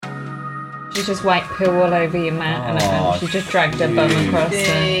She just wiped poo all over your mat and she just dragged her bum across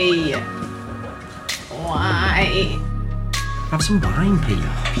it. Why? Have some wine, Pete.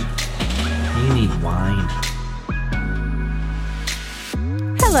 You need wine.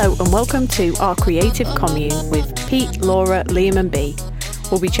 Hello and welcome to our creative commune with Pete, Laura, Liam and Bea.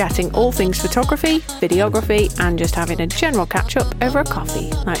 We'll be chatting all things photography, videography and just having a general catch up over a coffee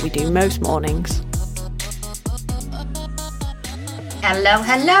like we do most mornings. Hello,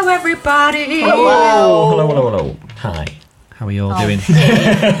 hello everybody! Hello. Hi. How are you all doing?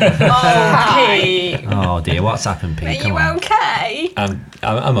 Hi. Oh dear, what's happened, Pete? Are Come you on. okay?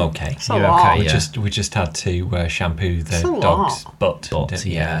 I'm okay. a You're lot. okay, yeah. We just had to shampoo the a dog's lot. butt. But,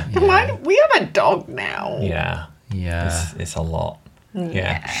 yeah. We have a dog now. Yeah. Yeah. It's a lot.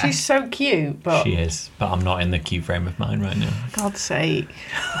 Yeah. She's so cute, but She is, but I'm not in the cute frame of mind right now. God's sake.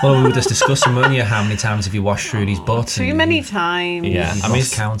 Well, we were just discussing, weren't you, how many times have you washed Trudy's butt? Too many times. Yeah. You've I mean,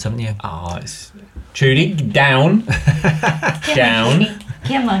 lost count, haven't you? Oh, it's Trudy down, down.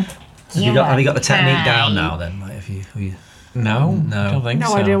 Come on. Have you got the technique down now then? Like, have you No, No. I don't think No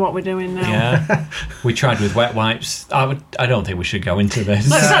so. idea what we're doing now. Yeah, we tried with wet wipes. I don't think we should go into this.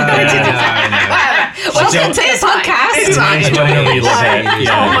 Let's not go into Welcome to the podcast! Mine's going to relive it.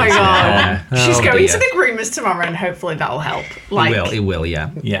 Yeah. Oh my god. Yeah. She's Oh, going dear. to the groomers tomorrow and hopefully that'll help. It will, yeah.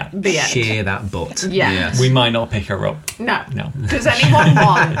 Yeah, The end. Shear that butt. Yeah. Yes. we might not pick her up. No. No. Does anyone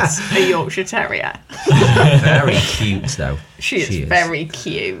want a Yorkshire Terrier? Very cute, though. She is very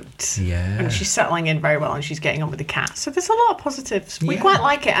cute. Yeah. And she's settling in very well and she's getting on with the cat. So there's a lot of positives. We Yeah. quite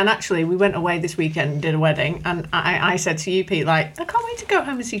like it. And actually, we went away this weekend and did a wedding. And I said to you, Pete, like, I can't wait to go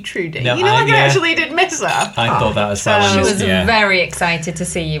home and see Trudy. No, you know, I- I yeah. actually did miss her. I thought that as well. So- She and was yeah. very excited to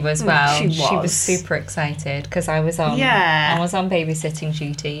see you as well. she She was was. super excited because I was on babysitting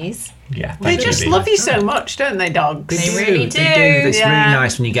duties. Yeah, They thank just you, love you so much, don't they, dogs? They really do. It's Yeah. really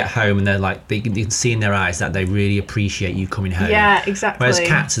nice when you get home and they're like, you can see in their eyes that they really appreciate you coming home. Yeah, exactly. Whereas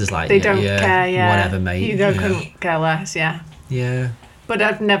cats is like, They yeah, don't yeah, care, yeah. whatever, mate. Hugo yeah. couldn't care less, yeah. Yeah, But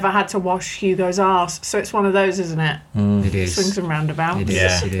I've never had to wash Hugo's arse, so it's one of those, isn't it? it is. Swings and roundabouts. It is.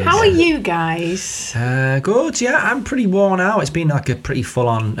 Yeah. It is. How are you guys? Good, yeah. I'm pretty worn out. It's been like a pretty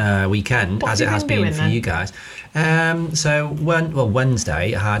full-on weekend, What as have it you has been been doing for then? you guys.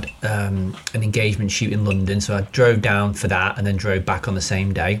 Wednesday I had an engagement shoot in London, so I drove down for that and then drove back on the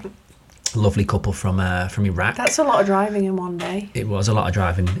same day. Lovely couple from Iraq. That's a lot of driving in one day. It was a lot of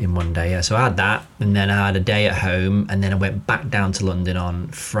driving in one day, yeah. So I had that, and then I had a day at home, and then I went back down to London on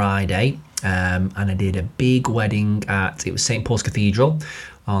Friday, and I did a big wedding it was St Paul's Cathedral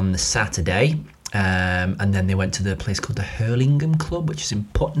on the Saturday, and then they went to the place called the Hurlingham Club, which is in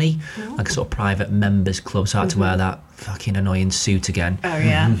Putney, like a sort of private members club. So I had to wear that fucking annoying suit again. Oh,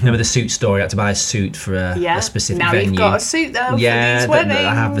 yeah. Remember the suit story? I had to buy a suit for a specific now venue. you've got a suit, though, Yeah, for these weddings.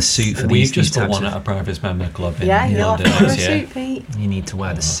 I have the suit for We've these just put types one of- at a private member club in Yeah, you'll London have to wear a this year. suit, Pete. You need to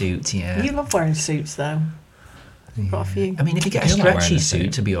wear the suit, yeah. You love wearing suits, though. Got a few. I mean, if you get a I don't like wearing stretchy a suit,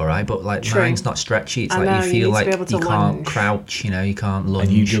 suit. to be all right, but like True. mine's not stretchy. It's I like know, you you feel need to like be able to you can't lunge. crouch, you can't And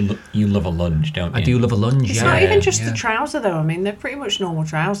lunge. you love a lunge, don't you? I do love a lunge, It's yeah. not even just yeah. the trouser, though. I mean, they're pretty much normal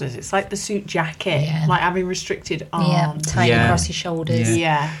trousers. It's like the suit jacket, Yeah. like having restricted Yeah, arms. tight Yeah. across your shoulders.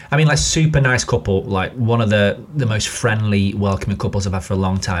 Yeah. I mean, like super nice couple, like one of the most friendly, welcoming couples I've had for a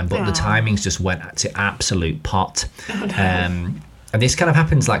long time. But the timings just went to absolute pot. And this kind of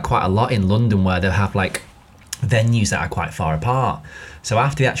happens like quite a lot in London, where they'll have like venues that are quite far apart. So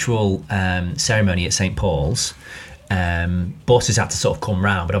after the actual ceremony at St Paul's, buses had to sort of come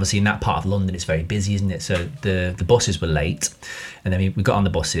round, but obviously in that part of London it's very busy, isn't it? So the buses were late, and then we got on the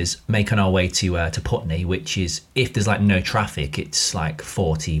buses, making our way to Putney, which is, if there's like no traffic, it's like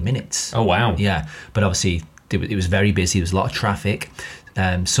 40 minutes. Oh wow. Yeah, but obviously it was very busy. There was a lot of traffic.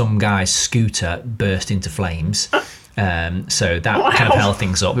 Some guy's scooter burst into flames. So that kind of held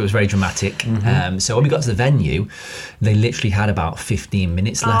things up. It was very dramatic. So when we got to the venue, they literally had about 15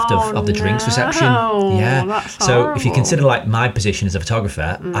 minutes left of the drinks reception. Yeah. That's So if you horrible. consider like my position as a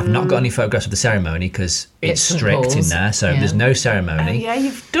photographer, I've not got any photographs of the ceremony because it's St. strict in Paul's, there. So yeah. there's no ceremony. Yeah,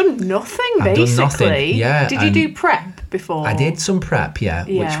 you've done nothing, I've done basically. nothing, yeah, Did you and do prep before? I did some prep, yeah,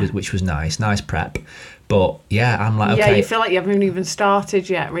 Yeah. which was nice prep. But yeah, I'm like, Yeah, okay. you feel like you haven't even started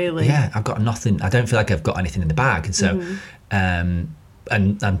yet, really. Yeah, I've got nothing. I don't feel like I've got anything in the bag. And so,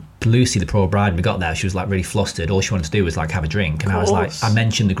 and Lucy, the poor bride, when we got there, she was like really flustered. All she wanted to do was like have a drink. And I was like, course. I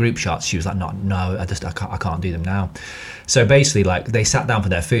mentioned the group shots. She was like, no, I can't do them now. So basically, like they sat down for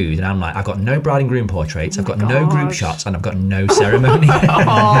their food, and I'm like, I've got no bride and groom portraits, I've got no group gosh. shots, and I've got no ceremony.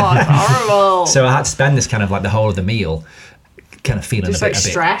 Oh, it's horrible. So I had to spend this kind of like the whole of the meal, kind of feeling Just, a like, bit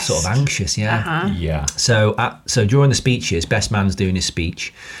stressed. sort of anxious. Yeah. Yeah. So during the speeches, best man's doing his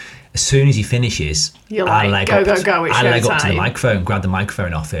speech, as soon as he finishes, You're I like, leg go, up, go, it's I leg up to the showtime. microphone, grab the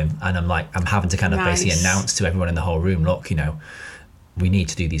microphone off him, and I'm having to kind of basically Nice. announce to everyone in the whole room, look, we need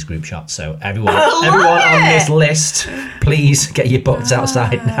to do these group shots. So everyone on this list, please get your butts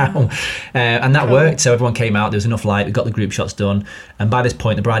outside now. And that worked. So everyone came out. There was enough light. We got the group shots done. And by this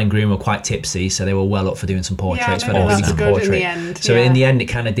point, the bride and groom were quite tipsy, so they were well up for doing some portraits. maybe We had a really that's good good in portrait. the end, So yeah. in the end, it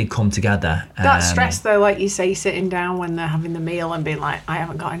kind of did come together. That stress, though, like you say, sitting down when they're having the meal and being like, I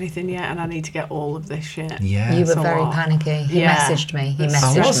haven't got anything yet and I need to get all of this shit. Yeah. You It's were a very lot. panicky. He Yeah. messaged me. He That's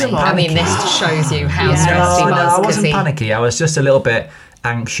I messaged wasn't me. I mean, panicky. this shows you how Yeah. stressed he No, was. I 'cause wasn't he- panicky. I was just a little bit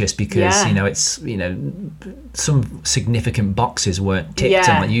anxious because Yeah. it's some significant boxes weren't ticked, Yeah.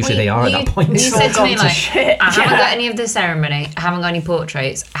 and like, usually they are at that point. You It's said all to gone me to like, shit. I haven't Yeah. got any of the ceremony. I haven't got any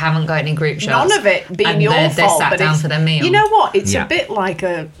portraits. I haven't got any group shots. None of it being and your they fault. sat but down it's- for their meal. You know what? It's Yeah. a bit like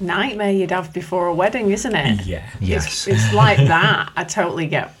a nightmare you'd have before a wedding, isn't it? Yeah. Yes. It's like that. I totally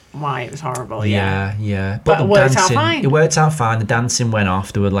get why it was horrible. Yeah. Yeah. But the it worked out dancing, fine. It worked out fine. The dancing went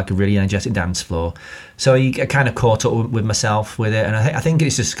off. There was like a really energetic dance floor. So I kind of caught up with myself with it, and I think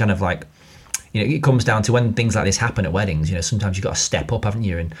it's just kind of like, it comes down to when things like this happen at weddings. Sometimes you've got to step up, haven't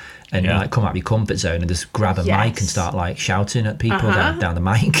you, and Yeah. like come out of your comfort zone and just grab a Yes. mic and start like shouting at people Uh-huh. down the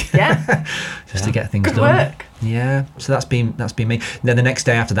mic. Yeah. just to get things Good done. work. Yeah, so that's been me. Then the next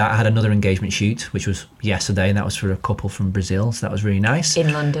day after that, I had another engagement shoot, which was yesterday, and that was for a couple from Brazil. So that was really nice.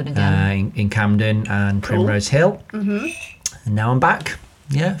 in London again. In Camden and Primrose Hill. Mm-hmm. And now I'm back.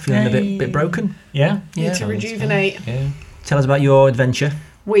 Yeah, feeling a bit broken. Yeah. Yeah. To rejuvenate. Yeah. Tell us about your adventure.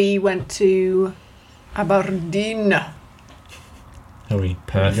 We went to Aberdeen.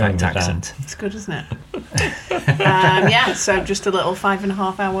 Perfect accent. It's good, isn't it? So just a little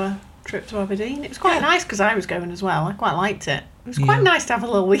 5.5 hour trip to Aberdeen. It was quite nice because I was going as well. I quite liked it. It was quite nice to have a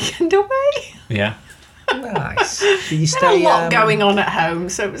little weekend away. Yeah. Nice. Did you Had a stay? lot going on at home,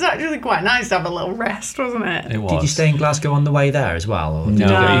 so it was actually quite nice to have a little rest, wasn't it? It was. Did you stay in Glasgow on the way there as well, or did No.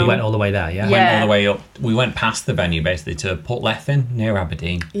 you, No. you went all the way there? Yeah. Yeah. Went all the way up. We went past the venue basically to Mm-hmm. Portlethin near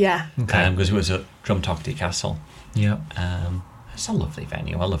Aberdeen Yeah. Okay. because it was at Drumtochty Castle. Yeah. It's a lovely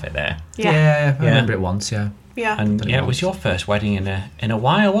venue. I love it there. Yeah. I remember it once. Yeah. Yeah. And yeah, it was your first wedding in a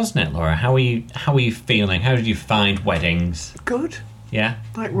while, wasn't it, Laura? How are you feeling? How did you find weddings? Good. Yeah,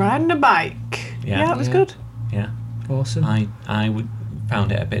 Like riding a bike. Yeah. it was Yeah. good. yeah. Awesome.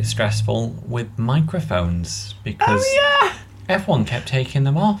 Found it a bit stressful with microphones because Oh everyone kept taking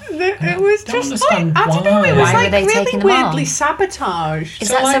them off. yeah. It was don't just like, understand I don't know, it was Why were like they really taking them off? weirdly sabotaged. Is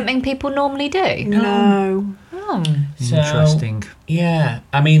So, that like- something people normally do? No. Oh. So, Interesting. Yeah,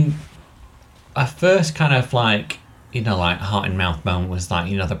 I mean, a first kind of like, like heart and mouth moment was like,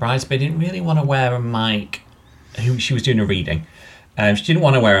 the bridesmaid didn't really want to wear a mic. She was doing a reading. She didn't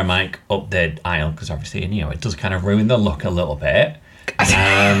want to wear a mic up the aisle because obviously, it does kind of ruin the look a little bit. Up the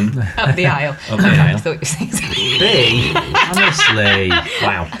aisle. Up the aisle. I thought you were saying something. B, honestly.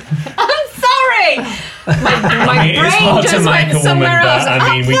 Wow. I'm sorry! My It's brain hard to just mic went a woman, somewhere else.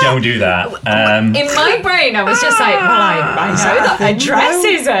 but we don't do that. In my brain, I was just like, well, I know that a dress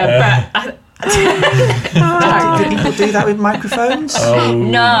is but Do people do that with microphones?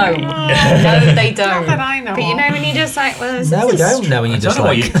 no, they don't. Not that I know But you of. know when you just like, well, this No, we is don't know when you I just don't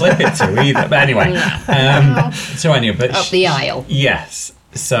know what like. you clip it to either. But anyway. But up the aisle. Yes.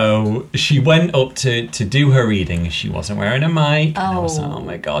 So she went up to do her reading. She wasn't wearing a mic. And I was like, oh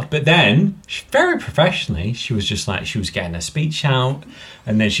my God. But then, very professionally, she was just like, she was getting her speech out.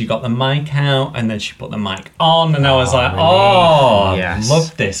 And then she got the mic out. And then she put the mic on. And I was like, oh, Yes. I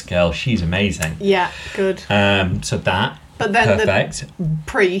love this girl. She's amazing. Yeah, good. So that, But then perfect. the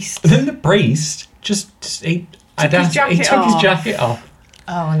priest. Then the priest he took his jacket off.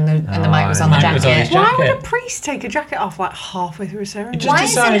 Oh, and the mic was on the mic was on his jacket. jacket. Why would a priest take a jacket off like halfway through a ceremony? Just Why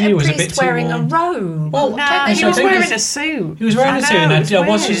decided isn't he a was a priest bit too wearing a warm. robe? Well, Nah, technically, he I was think wearing it's- a suit. He was wearing a suit, and it's I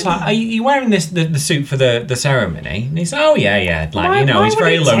was weird. just like, "Are you wearing the suit for the ceremony?" And he's like, "Oh yeah, like Why he's would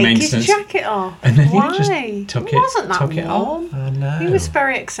very he low take maintenance." his jacket off? And then Why? he just took He it wasn't that off. warm. Oh, no. He was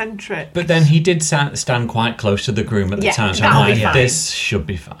very eccentric. But then he did stand quite close to the groom at the Yeah, time, so I'm that'll be like, fine. "This should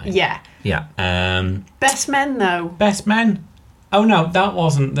be fine." Yeah. Yeah. Best men though. Best men. Oh no, that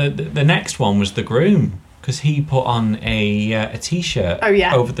wasn't the next one. Was the groom because he put on a t-shirt. Oh,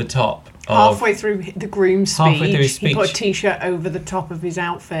 yeah. over the top. Halfway through the groom's speech, Halfway through his he put a speech. t-shirt over the top of his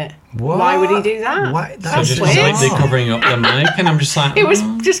outfit. What? Why would he do that? Why? So That's just weird. completely covering up the mic, and I'm just like, It was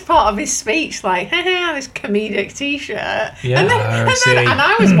 "Oh." just part of his speech, like, haha, this comedic t-shirt. Yeah, and, I see. and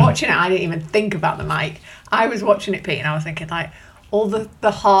I was watching it, I didn't even think about the mic. I was watching it, Pete, and I was thinking, like, all the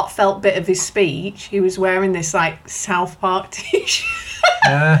heartfelt bit of his speech, he was wearing this, like, South Park t-shirt.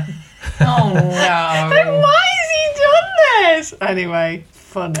 Oh no! Why has he done this? Anyway,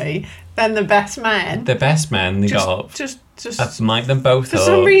 funny. Then the best man. The best man, they got up. Just I'd mic them both for up.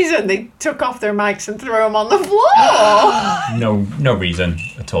 some reason, they took off their mics and threw them on the floor. No reason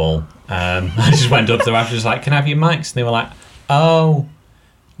at all. I just went up to them after, just like, can I have your mics? And they were like, oh,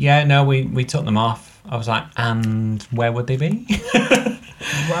 yeah, no, we took them off. I was like, and where would they be?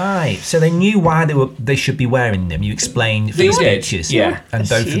 Right. So they knew why they should be wearing them. You explained for the did, speeches. yeah. And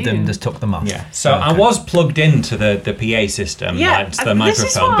both of them just took them off. Yeah. So I was plugged into the PA system, like to the and this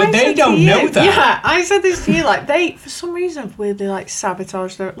is microphone, what but I they said to don't know you. that. Yeah, I said this to you. Like they, for some reason, weirdly like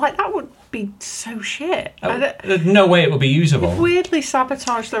sabotage their. Like that would be so shit. There's no way it would be usable. Weirdly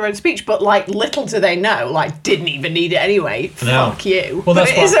sabotage their own speech, but like little do they know, like didn't even need it anyway. No. Fuck you. Well, but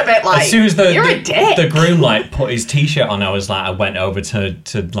that's it is a bit like as soon as you're a dick. the groom like put his t-shirt on, I was like, I went over to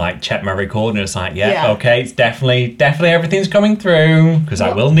like check my recorder. And it's like, Yeah. okay, it's definitely everything's coming through because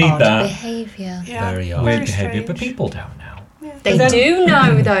I will need Odd that. behaviour. Yeah, Very odd. Weird behaviour, strange. but people don't know. They do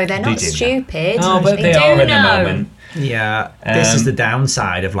know, though. They're not do know. stupid. Oh, but they do are in the know. moment. Yeah, this is the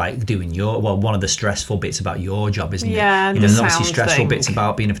downside of like doing one of the stressful bits about your job, isn't it? Yeah, you know, the there's obviously sound stressful thing. bits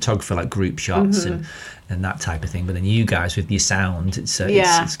about being a photographer, like group shots and that type of thing. But then you guys with your sound,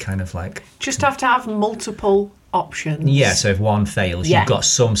 it's kind of like Just have to have multiple options. yeah. So if one fails, Yeah. you've got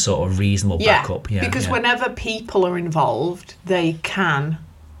some sort of reasonable backup. Yeah, because yeah. whenever people are involved, they can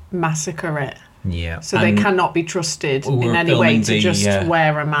massacre it. Yeah. So they And cannot be trusted we're in any way filming to the, just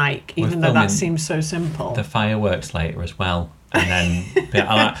wear a mic, we're even though that filming seems so simple. The fireworks later as well. And then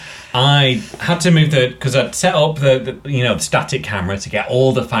yeah, I had to move because I'd set up the static camera to get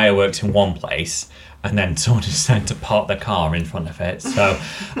all the fireworks in one place, and then someone decided to park the car in front of it. So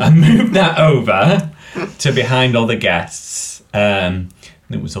I moved that over to behind all the guests.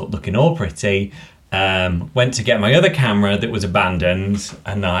 It was looking all pretty. Went to get my other camera that was abandoned,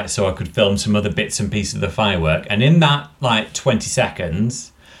 and so I could film some other bits and pieces of the firework. And in that 20 seconds.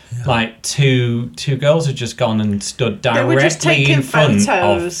 Like two girls had just gone and stood were just directly taking in front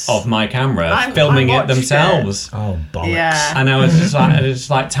photos. of my camera, I filming it watched themselves. Oh bollocks! Yeah. And I was just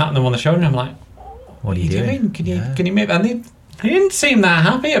like tapping them on the shoulder, and I'm like, What are you doing? Can you move? And they didn't seem that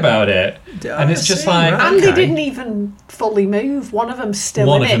happy about it. And it's just like, right. And they Okay. didn't even fully move. One of them's still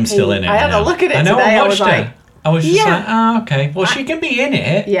one in of it. them still Pete. in it. I had a look at it I know, today. I I was watched like, it. I was just Yeah. like, oh, okay. Well, she can be in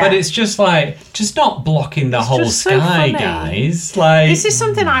it, Yeah. but it's just not blocking the whole just so sky, funny. guys. Like, this is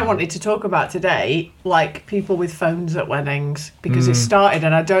something I wanted to talk about today, like people with phones at weddings, because it started,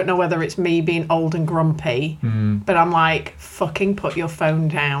 and I don't know whether it's me being old and grumpy, but I'm like, fucking put your phone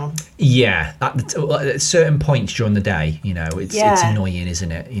down. Yeah, at certain points during the day, it's Yeah. annoying,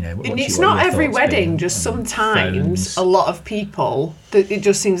 isn't it? And it's not every wedding, just sometimes phones. a lot of people, it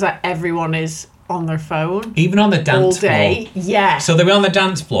just seems like everyone is on their phone even on the all dance day. floor. Yeah. So they were on the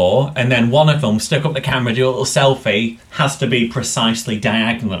dance floor, and then one of them stuck up the camera, do a little selfie, has to be precisely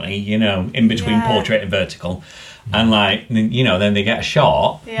diagonally, in between Yeah. portrait and vertical. And then they get a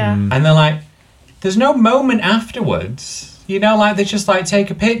shot, Yeah. and they're like, there's no moment afterwards. They just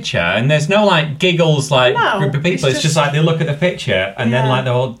take a picture, and there's no giggles No, group of people. it's It's just just- they look at the picture, and then Yeah.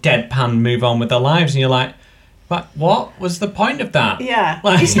 they're all deadpan, move on with their lives, and you're like, but what was the point of that? Yeah,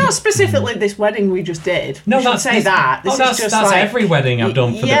 Like- it's not specifically this wedding we just did. No, we should that's say that. This that's is just that's like every wedding I've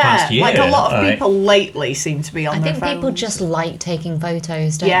done for the past year. like a lot of Like, people lately seem to be on I their think phones. people just like taking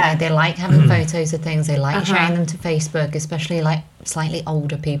photos, don't Yeah. they? They like having photos of things. They like Uh-huh. sharing them to Facebook, especially slightly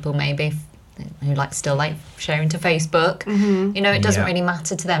older people maybe who still like sharing to Facebook. Mm-hmm. It doesn't Yeah. really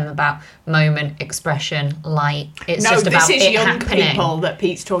matter to them about moment, expression, light. It's No, just this about is it young happening. people that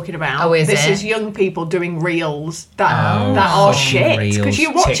Pete's talking about. Oh, is this it? is young people doing reels that are shit. reels, Because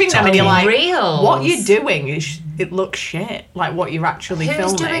you're watching them and TikTok. you're like, Reels. what you're doing it looks shit. Like what you're actually Who's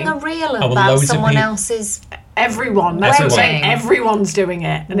filming. doing a reel well, about loads of someone peop- else's? Everyone. That's what I'm saying. Wedding. Everyone's doing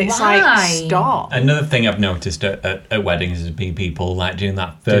it, and it's Why? like, stop. Another thing I've noticed at weddings is people doing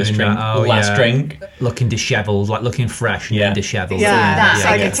that first Doing drink, that, oh, last yeah. drink. looking dishevelled, looking fresh and Yeah. then dishevelled. Yeah. That like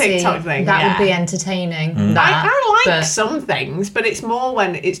I a can see. TikTok thing, That yeah. would be entertaining. Mm. That, I like but- some things, but it's more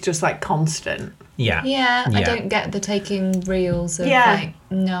when it's just like constant. Yeah. Yeah, I Yeah. don't get the taking reels of Yeah.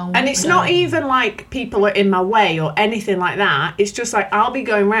 no. And it's I not don't. even like people are in my way or anything like that. It's just like I'll be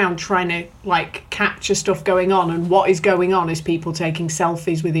going around trying to capture stuff going on, and what is going on is people taking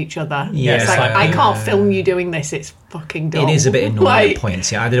selfies with each other. Yeah, it's it's like like, I can't film you doing this. It's fucking dumb. It is a bit annoying Like, at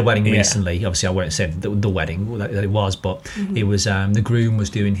points. Yeah, I did a wedding Yeah. recently. Obviously, I won't say the wedding that it was, but it was the groom was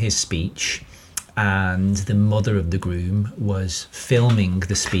doing his speech, and the mother of the groom was filming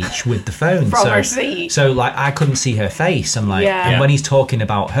the speech with the phone. From her seat. So like I couldn't see her face. I'm like, Yeah. and when he's talking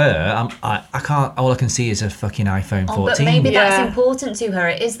about her, I can't. All I can see is a fucking iPhone 14. Oh, but maybe that's Yeah. important to her.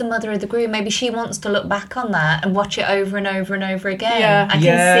 It is the mother of the groom. Maybe she wants to look back on that and watch it over and over and over again. Yeah. I can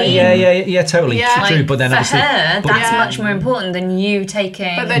yeah, see. totally Yeah. true. But then for obviously, her, but- that's Yeah. much more important than you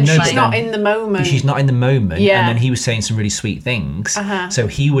taking. But then No, she's but not then- in the moment. she's not in the moment, Yeah. and then he was saying some really sweet things. Uh-huh. So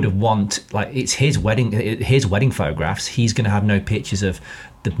he would have like it's his wedding photographs. He's going to have no pictures of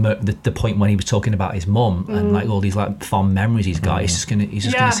the point when he was talking about his mum and like all these like fond memories he's got. He's just gonna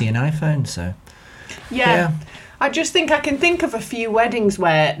Yeah. see an iPhone. So Yeah. I just think I can think of a few weddings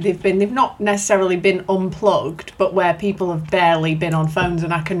where they've not necessarily been unplugged, but where people have barely been on phones,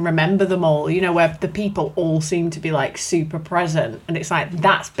 and I can remember them all, you know, where the people all seem to be like super present, and it's like,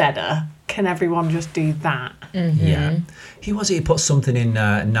 that's better. Can everyone just do that? yeah, he put something in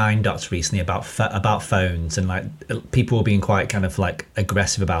 9 Dots recently about phones, and like people were being quite kind of like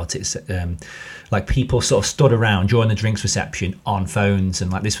aggressive about it. Like people sort of stood around during the drinks reception on phones,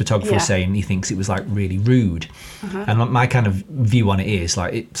 and like this photographer was Yeah. saying he thinks it was like really rude. And like, my kind of view on it is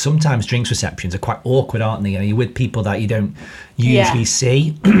like sometimes drinks receptions are quite awkward, aren't they? You know, you're with people that you don't usually Yeah.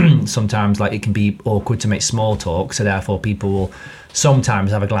 see. Sometimes like it can be awkward to make small talk, so therefore people will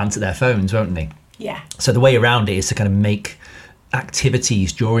sometimes have a glance at their phones, won't they? Yeah. So the way around it is to kind of make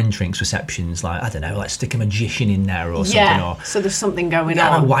activities during drinks receptions, like I don't know, like stick a magician in there or something, Yeah. or So there's something going get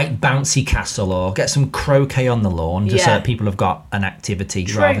a on. white bouncy castle, or get some croquet on the lawn, just so Yeah. that people have got an activity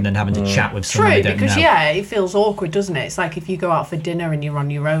True. rather than having to chat with someone True, they don't because know. yeah, it feels awkward, doesn't it? It's like if you go out for dinner and you're on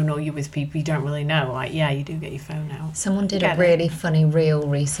your own, or you're with people you don't really know. Like, yeah, you do get your phone out. Someone did Get a it. really funny reel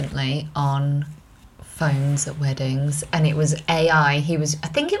recently on phones at weddings, and it was AI. I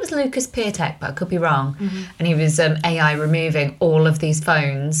think it was Lucas Piatek, but I could be wrong. And he was AI removing all of these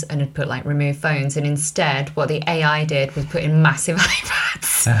phones and had put like remove phones, and instead what the AI did was put in massive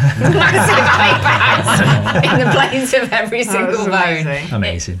iPads. Massive iPads in the place of every single phone.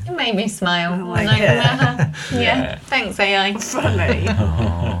 Amazing. It made me smile. like Like, it. yeah, thanks AI. Funny.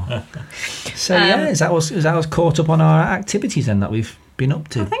 So yeah, is that us caught up on our activities then that we've been up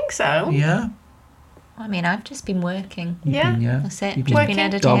to? I think so. Yeah. I mean, I've just been working. Yeah. Yeah. That's it. You've Just been been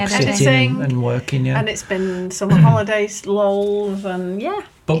editing, dog editing. sitting and working, yeah. And it's been summer holidays, lols, and yeah.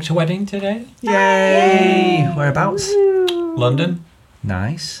 Booked a wedding today. Yay! Whereabouts? London.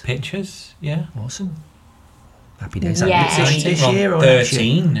 Nice. Pictures. Yeah. Awesome. Happy days. Yay. This Well, year or next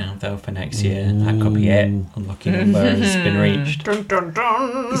year? 13 now though for next year. That could be it. Unlucky number has been reached. Dun, dun,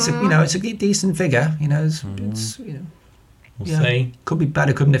 dun. It's a decent figure. You know, it's We'll yeah. see. Could be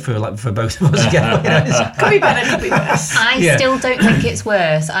better, couldn't it, for both of us again? You know, it's- Could be better, could be worse. I Yeah. still don't think it's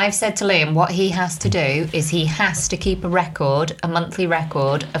worse. I've said to Liam what he has to do is he has to keep a monthly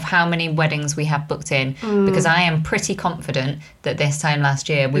record of how many weddings we have booked in, because I am pretty confident that this time last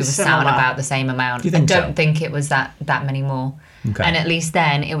year we were It's sat on similar. about the same amount. You I think don't so? think it was that many more. Okay. And at least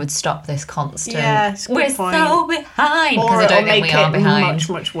then it would stop this constant. Yeah, it's a good we're point. so behind, because Or I it'll don't think make we are it behind. much,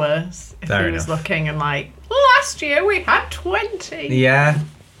 much worse if Fair he was enough. looking and like, last year we had 20. yeah,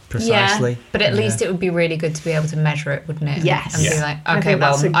 precisely. Yeah, but at Yeah. least it would be really good to be able to measure it, wouldn't it? Yes. And be Yeah. like, I okay, think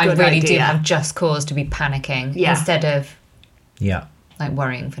well, that's a I good really do idea. have just cause to be panicking Yeah. instead of Yeah, like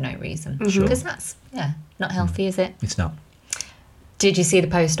worrying for no reason. Sure. Because that's, not healthy, is it? it's not. Did you see the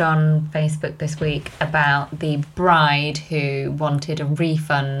post on Facebook this week about the bride who wanted a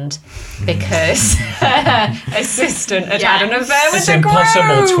refund because her assistant had had an affair with It's the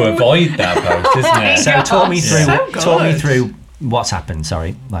impossible to groom? avoid that post, isn't it? So talk me through. So Talk me good. through what's happened.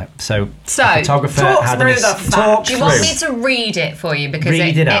 Sorry, So, the photographer talk had through an the facts. talk Do you want through. me to read it for you? Because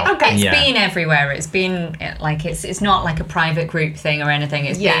Read it out. Okay. It's Yeah. been everywhere. It's been like it's not like a private group thing or anything.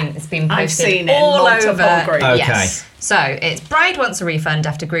 It's been posted I've seen it in all multiple over. groups. Okay. Yes. So it's bride wants a refund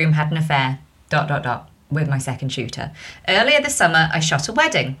after groom had an affair. ... with my second shooter. Earlier this summer, I shot a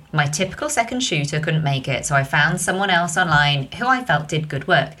wedding. My typical second shooter couldn't make it, so I found someone else online who I felt did good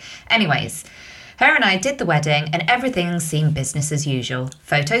work. Anyways, her and I did the wedding and everything seemed business as usual.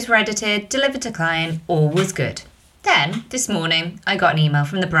 Photos were edited, delivered to client, all was good. Then, this morning, I got an email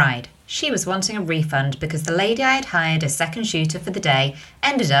from the bride. She was wanting a refund because the lady I had hired as second shooter for the day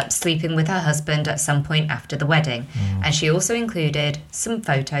ended up sleeping with her husband at some point after the wedding. And she also included some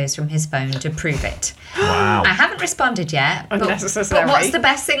photos from his phone to prove it. Wow. I haven't responded yet, but Unnecessary. what's the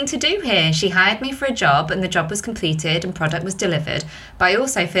best thing to do here? She hired me for a job and the job was completed and product was delivered. But I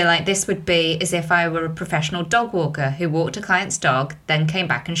also feel like this would be as if I were a professional dog walker who walked a client's dog, then came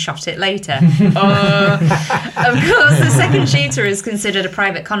back and shot it later. Of course, the second shooter is considered a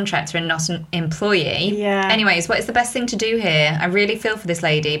private contractor and not an employee. Yeah. Anyways, what is the best thing to do here? I really feel for this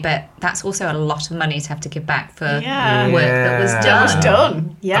lady, but that's also a lot of money to have to give back for work that was done. That was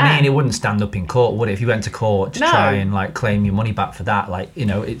done. Yeah. I mean, it wouldn't stand up in court, would it? If you went to court to No. try and like claim your money back for that, like, you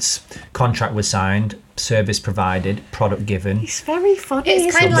know, it's contract was signed, service provided, product given. It's very funny. It's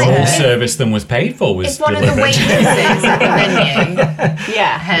isn't kind of The like whole it? service that was paid for was if one of the delivered. waitresses at the venue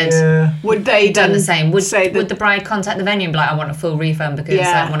Yeah. had Would they done the same, would say that? would the bride contact the venue and be like, I want a full refund because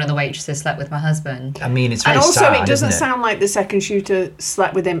one of the waitresses slept with my husband? I mean, it's very And also, sad, it doesn't isn't sound like the second shooter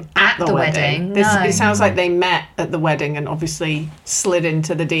slept with him at the wedding. No. It sounds like they met at the wedding and obviously slid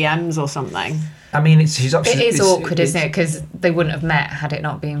into the DMs or something. I mean, it's It is awkward, isn't it? Because they wouldn't have met had it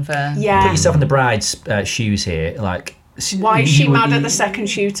not been for... Yeah. Put yourself in the bride's shoes here, like. Why is she you would- mad at the second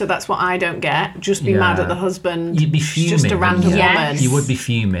shooter? That's what I don't get. Just be mad Yeah. at the husband. You'd be It's fuming. just a random Yes. woman. You would be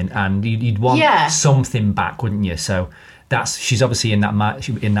fuming, and you'd want Yeah. something back, wouldn't you? So she's obviously in that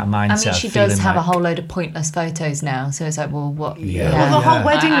mindset. I mean, she of does feeling have a like- whole load of pointless photos now. So it's like, well, what? Yeah. Well, the whole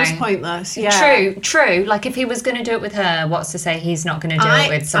wedding was I- pointless. Yeah. True. Like, if he was going to do it with her, what's to say he's not going to do it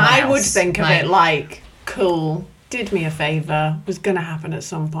with someone else? I would think of it like, cool, did me a favour, was going to happen at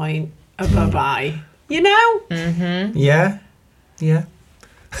some point. Bye-bye. You know? Yeah. Yeah.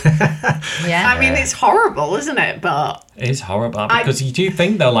 I mean, it's horrible, isn't it? But It's horrible because you do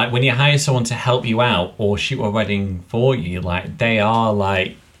think though, like when you hire someone to help you out or shoot a wedding for you, like they are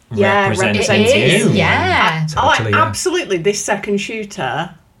like representing representing you. you. Yeah. Totally, yeah. absolutely, this second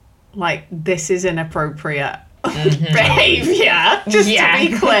shooter, like, this is inappropriate behaviour, just to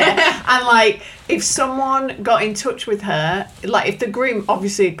be clear. And, like, if someone got in touch with her, like, if the groom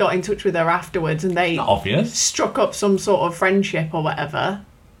obviously got in touch with her afterwards and they Not obvious. struck up some sort of friendship or whatever,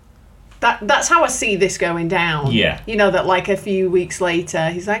 that's how I see this going down. Yeah. You know, that, like, a few weeks later,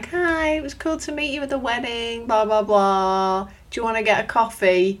 he's like, hi, it was cool to meet you at the wedding, blah, blah, blah. Do you want to get a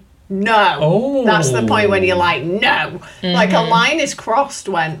coffee? No. Oh. That's the point when you're like, no. Like, a line is crossed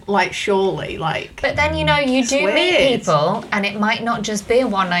when, like, surely, like... But then, you know, you do It's meet weird. people, and it might not just be a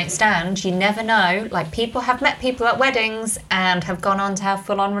one-night stand. You never know. Like, people have met people at weddings and have gone on to have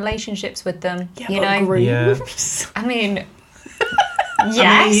full-on relationships with them. Yeah, you but know? grooms. I mean, I mean,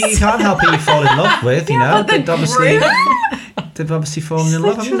 yes. you can't help who you fall in love with, you know. but the They've obviously fallen in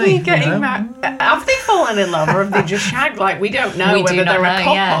love, haven't Literally they? getting You know? married. Have they fallen in love or have they just shagged? Like, we don't know We do whether not they're a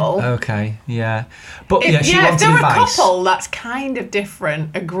know, yeah. couple. Okay, yeah. But If, she if wanted they're advice. a couple, that's kind of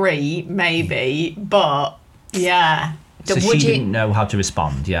different. Agree, maybe, but yeah. So Would she you- didn't know how to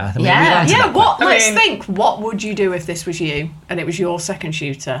respond, yeah? I mean, Yeah. we answered Yeah, that what? question. Let's mean- think. What would you do if this was you and it was your second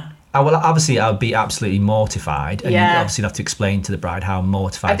shooter? Well, obviously, I'd be absolutely mortified. And Yeah. you'd obviously have to explain to the bride how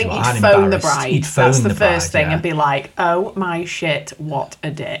mortified I think you you'd are and phone the embarrassed. bride. You'd phone That's the the first bride, thing yeah. and be like, oh my shit, what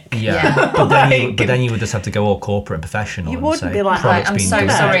a dick. Yeah, but then Like- you would just have to go all corporate and professional. You and would say, be like, product's I'm been so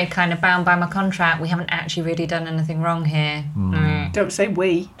delivered. sorry, kind of bound by my contract. We haven't actually really done anything wrong here. Don't say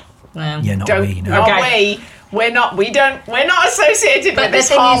we. Yeah, not Don't. we, no. Not we. We're not. We don't. We're not associated But with the this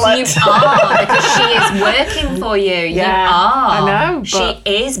thing harlot. is, you are, because she is working for you. Yeah, you are. I know, She but-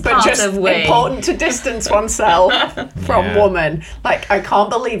 is But part just of we. important to distance oneself from Yeah. woman. Like, I can't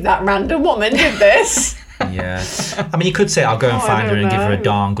believe that random woman did this. Yeah. I mean, you could say, I'll go and Oh, I find her don't and give her a know.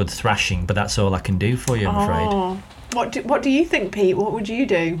 darn good thrashing, but that's all I can do for you, I'm afraid. Oh, what do you think, Pete? What would you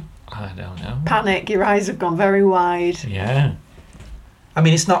do? I don't know. Panic. Your eyes have gone very wide. Yeah. I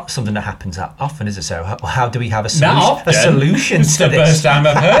mean, it's not something that happens that often, is it? So how do we have a Not solution? A often. solution It's to the this? first time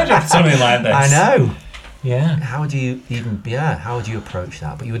I've heard of something like this. I know. Yeah. How would you even? Yeah. How would you approach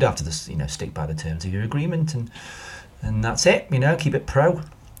that? But you would have to just, stick by the terms of your agreement, and that's it. Keep it pro.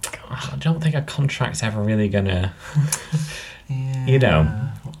 I don't think a contract's ever really gonna, Yeah.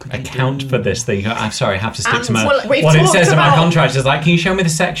 What could you account do? for this thing. I'm sorry, I have to stick And to my well, we've what it talked says in my about- contract. Is like, can you show me the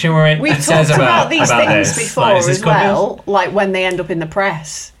section where it We've says talked about these things this? before Like, is this as covered? well. Like when they end up in the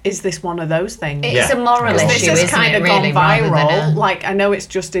press. Is this one of those things? It's Yeah. a moral This This issue, has isn't kind it, of really, gone rather than viral. a- Like, I know it's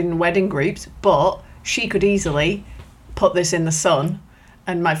just in wedding groups, but she could easily put this in the Sun,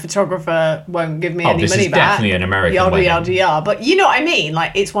 and my photographer won't give me any this money is back. definitely an American yada wedding. yada yada. But you know what I mean?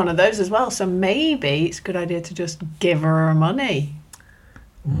 Like, it's one of those as well. So maybe it's a good idea to just give her her money.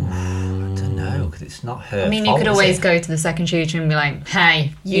 I don't know, because it's not her I mean, you fault, could is always it? go to the second shooter and be like,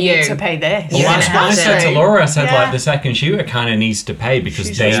 hey, You need to pay this. Well, You're that's gonna what I have said to- to Laura. I said, Yeah. like, the second shooter kind of needs to pay because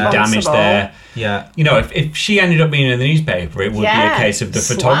She's they responsible. damaged their... Yeah. If she ended up being in the newspaper, it would Yeah. be a case of the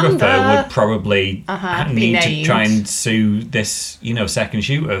Slander. photographer would probably Be need to named. try and sue this, second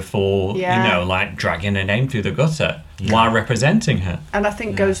shooter for, Yeah. like dragging her name through the gutter while representing her. And I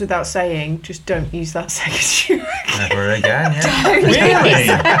think goes without saying, just don't use that second shooter. Never again. Yeah. Really?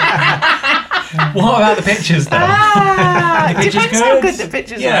 What about the pictures then? It The pictures depends how good? good the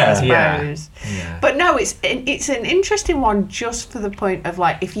pictures Yeah. are, I Yeah. suppose. Yeah. But no, it's an interesting one just for the point of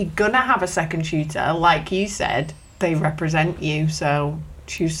like, if you're gonna have a second shooter, like you said, they represent you, so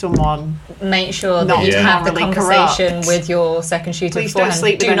choose someone. Make sure Not that you have the morally conversation corrupt. with your second shooter Please don't beforehand.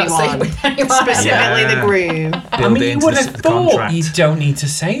 sleep Do with not anyone. sleep with anyone. Specifically the Yeah. groom. I Build mean, it you into would the have thought contract. you don't need to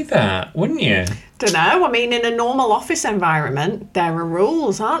say that, wouldn't you? Don't know. I mean, in a normal office environment, there are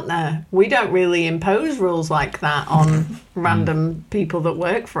rules, aren't there? We don't really impose rules like that on random people that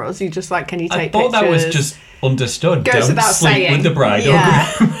work for us. You just like, can you I take thought pictures? that was just understood. Goes Don't without sleep saying. with the bride or Yeah.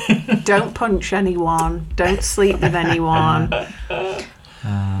 groom. Don't punch anyone. Don't sleep with anyone.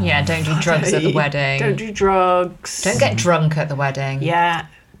 Yeah, don't do drugs at the wedding. Don't do drugs. Don't get drunk at the wedding. Yeah.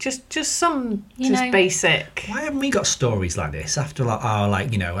 Just some You just know- basic. Why haven't we got stories like this after how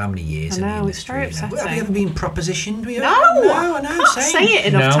many years in I the know, it's industry? very you know? Have upsetting. you ever been propositioned? No, I know. can't say it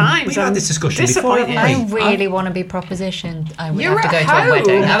enough No. times. We've had I'm this discussion before, disappointed. haven't we? I really want to be propositioned. I would You're have to go at to a home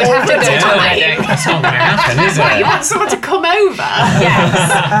wedding. I would have to all go the to a time. wedding. That's not going to happen, is You it? want someone to come over?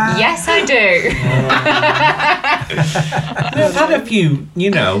 Yes. Yes, I do. I've had a few,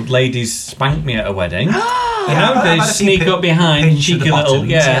 ladies spank me at a wedding. I've they had a few sneak up behind, pinch of the cheeky little,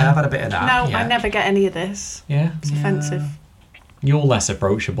 buttons. I've had a bit of that. No, yeah. I never get any of this. Yeah. It's offensive. You're less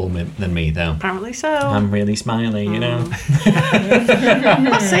approachable than me, though. Apparently so. I'm really smiley,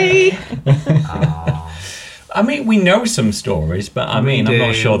 See? I mean, we know some stories, but I'm not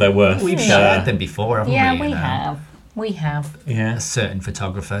do. sure they're worth. We've shared them before, haven't Yeah, we? we have. We have. Yeah. A certain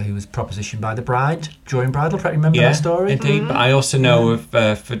photographer who was propositioned by the bride during bridal prep. Remember Yeah, that story? indeed. But I also know of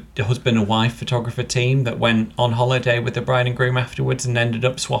for the husband and wife photographer team that went on holiday with the bride and groom afterwards and ended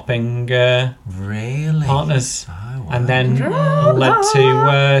up swapping Really? partners, Oh, wow. and then led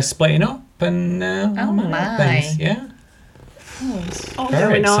to splitting up and Oh, my. things. Yeah, All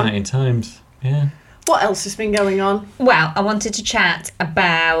very going on. exciting times. Yeah. What else has been going on? Well, I wanted to chat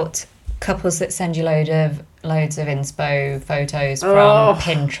about couples that send you loads of inspo photos from Oh.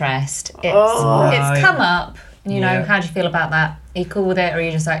 Pinterest. Right. It's come up. Yeah. How do you feel about that? Are you cool with it, or are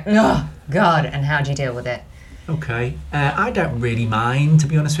you just like, oh God? And how do you deal with it? Okay. I don't really mind, to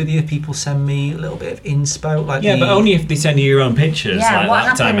be honest with you, if people send me a little bit of inspo. Yeah, but only if they send you your own pictures. Yeah, like what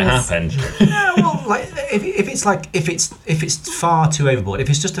that time it happens? happened. Yeah, well, like if it's far too overboard, if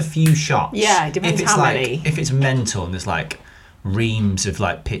it's just a few shots. Yeah, it depends if it's how like, many. If it's mental and there's like reams of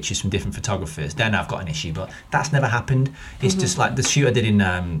like pictures from different photographers, then I've got an issue. But that's never happened. It's just like the shoot I did in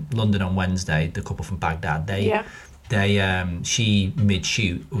London on Wednesday. The couple from Baghdad. She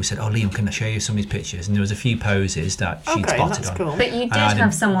mid-shoot we said, "Oh, Liam, can I show you some of these pictures?" And there was a few poses that she'd Okay, spotted that's on. cool. But you did I have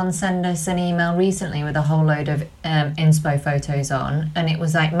didn't- someone send us an email recently with a whole load of inspo photos on, and it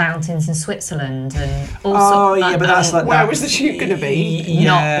was like mountains in Switzerland and all Oh sorts. yeah, but that's like Where that. was the shoot going to be?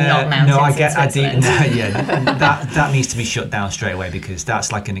 Not mountains No, I in get. I do. Switzerland. Yeah, that needs to be shut down straight away because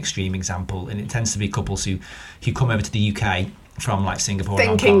that's like an extreme example, and it tends to be couples who come over to the UK from like Singapore, and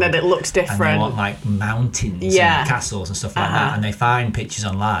Hong Thinking Kong, that it looks and they different. want like mountains Yeah. and castles and stuff like that, and they find pictures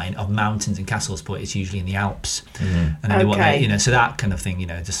online of mountains and castles, but it's usually in the Alps, and then they want Okay. so that kind of thing,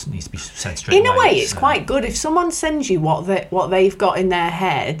 just needs to be said straight In away. a way, it's So- quite good if someone sends you what they've got in their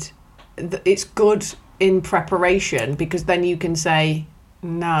head. It's good in preparation because then you can say,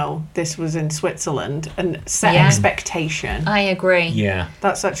 "No, this was in Switzerland," and set Yeah. expectation. I agree. Yeah.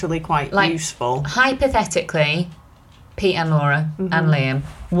 That's actually quite Like- useful. Hypothetically, Pete and Laura and Liam,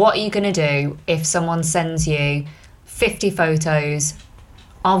 what are you going to do if someone sends you 50 photos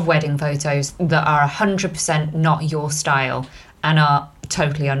of wedding photos that are 100% not your style and are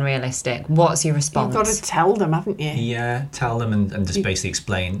totally unrealistic? What's your response? You've got to tell them, haven't you? Yeah, tell them and just basically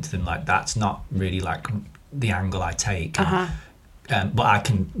explain to them like that's not really like the angle I take. But I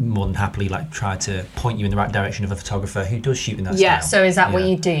can more than happily like try to point you in the right direction of a photographer who does shoot in that Yeah. style. So is that what Yeah.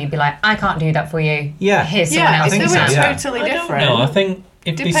 you do? You'd be like, I can't do that for you. Yeah. Here's someone Yeah, else. I think if so, they were yeah. totally I don't different. know. I think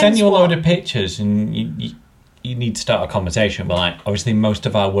if they Depends send you a load what- of pictures and you need to start a conversation, but like obviously most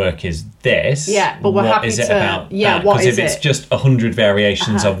of our work is this. Yeah, but we're what happy is it to- about? yeah, what Because is if it's it? just 100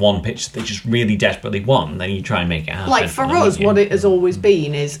 variations of one picture that they just really desperately want, then you try and make it happen. Like for them, us, wouldn't you? what it has always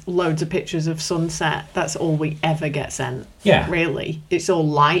been is loads of pictures of sunset. That's all we ever get sent. Yeah. Really. It's all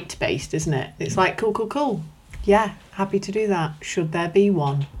light based, isn't it? It's like, cool. Yeah, happy to do that. Should there be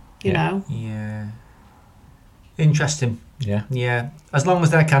one? You Yeah. know? Yeah. Interesting. Yeah. Yeah. As long as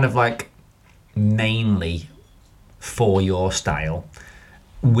they're kind of like mainly for your style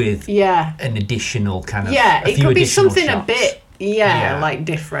with Yeah. an additional kind of Yeah, a it few could be additional something shots. a bit, Yeah, Yeah. like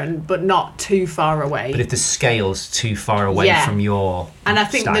different, but not too far away. But if the scale's too far away Yeah. from your And I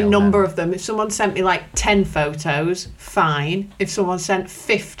think the style, number then- of them, if someone sent me like 10 photos, fine. If someone sent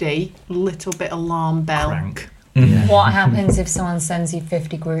 50, little bit alarm bell. crank. What happens if someone sends you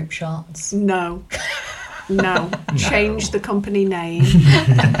 50 group shots? No. No. Change the company name.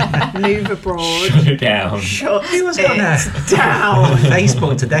 Move abroad. Shut it down. Shut He was it on on down.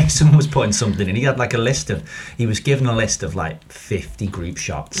 Facebook today. Someone was putting something in. He had like a list of. He was given a list of like 50 group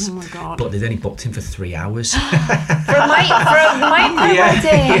shots. Oh my God. But they'd only booked him for 3 hours. For a micro yeah,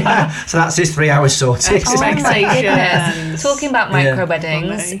 wedding. yeah. So that's his 3 hours sorted. Oh my Expectations. goodness. Talking about micro Yeah.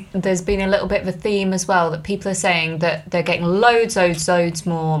 weddings, Funny. there's been a little bit of a theme as well that people are saying that they're getting loads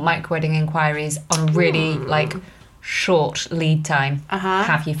more micro wedding inquiries on really like short lead time. Uh-huh.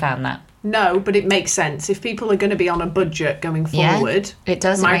 Have you found that? No, but it makes sense. If people are going to be on a budget going Yeah, forward, it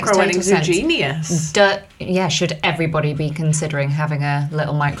does. It makes micro weddings total are sense. genius. Yeah, should everybody be considering having a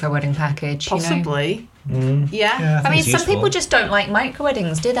little micro wedding package? You know? Possibly. Yeah. I mean, some people just don't like micro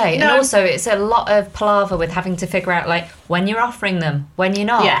weddings, do they? And No. also, it's a lot of palaver with having to figure out like when you're offering them, when you're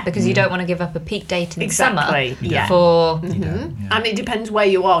not, Yeah. because you don't want to give up a peak date in Exactly. the summer Yeah. for And it depends where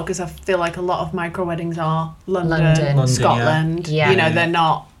you are, because I feel like a lot of micro weddings are London, London, Scotland. yeah. You know, Yeah.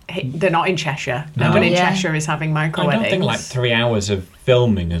 they're not in Cheshire. No one in Yeah. Cheshire is having micro I weddings. don't think like 3 hours of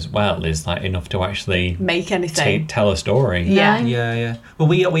filming as well is like enough to actually Make anything. tell a story. Yeah. Yeah, yeah. Well,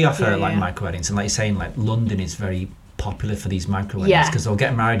 we offer Yeah, like yeah. micro weddings, and like you're saying, like London is very popular for these micro weddings Yeah. because they'll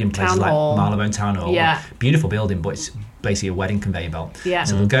get married in places Town like Hall. Marylebone Town Hall. Yeah. Beautiful building, but it's basically a wedding conveyor belt. Yeah.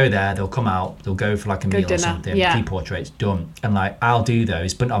 So they'll go there, they'll come out, they'll go for like a meal or dinner, something, yeah. 3 portraits, done. And like I'll do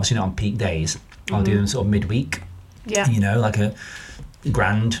those, but obviously not on peak days. I'll do them sort of midweek. Yeah. You know, like a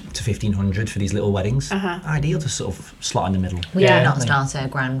grand to 1,500 for these little weddings. Uh-huh. Ideal to sort of slot in the middle. we Yeah. do not start a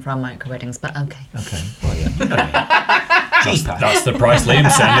grand from micro weddings, but okay. Okay. Well, yeah. Cheaper. That's the price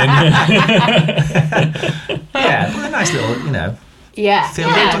Liam's sending. Yeah, but a nice little, you know. Yeah.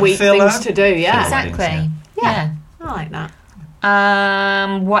 Filler- Midweek filler. things to do, yeah. Filler. Exactly. yeah. I like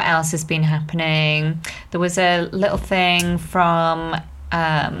that. What else has been happening? There was a little thing from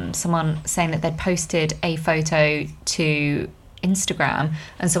someone saying that they'd posted a photo to Instagram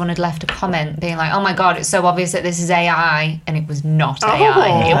and someone had left a comment being like, oh my God, it's so obvious that this is AI. And it was not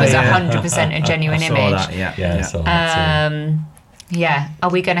AI. It was Yeah. 100% a genuine I saw image. that, yeah. Yeah, so that's Yeah. Are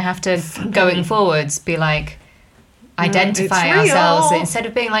we going to have to, going forwards, be like, identify it's real. ourselves instead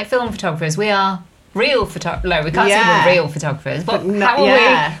of being like film photographers? We are real photographers. No, we can't Yeah. say we're real photographers, but no- how are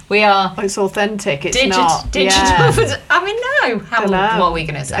yeah. we are It's authentic. It's digital. not. Digital. Yeah. I mean, no. Dunno. What are we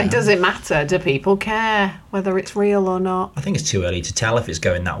going to say? And does it matter? Do people care whether it's real or not? I think it's too early to tell if it's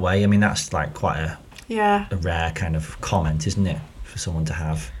going that way. I mean, that's like quite Yeah. a rare kind of comment, isn't it, for someone to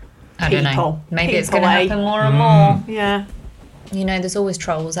have? I don't know. People. Maybe it's People, going to eh? happen more and more. Yeah. You know, there's always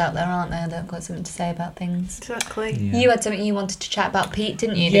trolls out there, aren't there, that have got something to say about things. Exactly. You had something you wanted to chat about, Pete,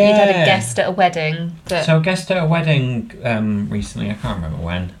 didn't you? That you'd had a Yeah. guest at a wedding. That So, a guest at a wedding recently, I can't remember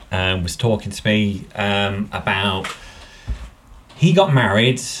when, was talking to me about. He got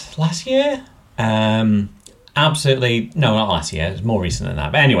married last year. Absolutely, no, not last year. It was more recent than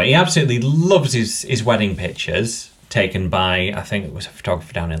that. But anyway, he absolutely loves his wedding pictures taken by, I think it was a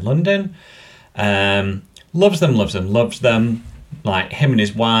photographer down in London. Loves them. Like him and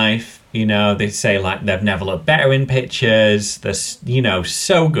his wife, you know, they say like they've never looked better in pictures. They're, you know,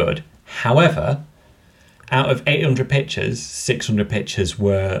 so good. However, out of 800 pictures, 600 pictures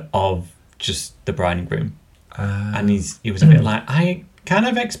were of just the bride and groom. And he was a bit like, I kind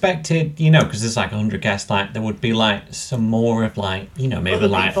of expected, you know, because there's like 100 guests, like there would be like some more of like, you know, maybe Other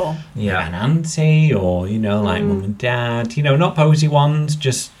like people. Yeah. an auntie or, you know, like mum and dad, you know, not posy ones,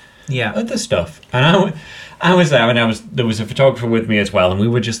 just Yeah. other stuff. And I was there, and there was a photographer with me as well, and we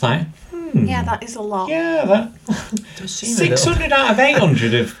were just like, Yeah, that is a lot. yeah, that Does seem a little- 600 out of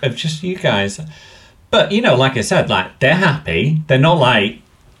 800 of just you guys. But, you know, like I said, like, they're happy. They're not, like,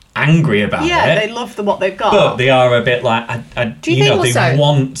 angry about Yeah, it. they love what they've got. But they are a bit like, Do you know, think they also-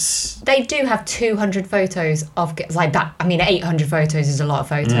 want... they do have 200 photos of like that. I mean, 800 photos is a lot of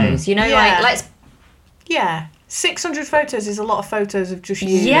photos. You know, Yeah. like let's. Yeah. 600 photos is a lot of photos of just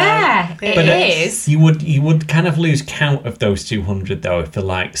you. Yeah, though. it But is. You would kind of lose count of those 200 though if they're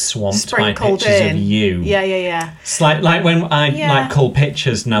like swamped by Sprinkled pictures in. of you. Yeah. It's like when I Yeah. like cull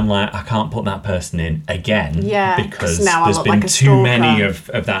pictures and I'm like, I can't put that person in again. Yeah, 'cause Because now I there's look been like a too stalker. many of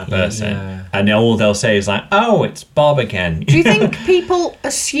that person. Yeah. And all they'll say is like, oh, it's Bob again. Do you think people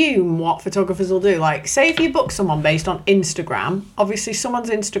assume what photographers will do? Like, say if you book someone based on Instagram, obviously someone's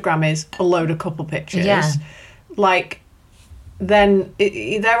Instagram is a load of couple pictures. Yeah. Like, then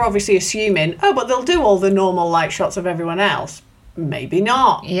they're obviously assuming, oh, but they'll do all the normal like shots of everyone else. maybe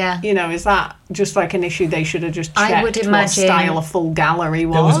not. Yeah. You know, is that just like an issue they should have just checked I would what imagine- style a full gallery There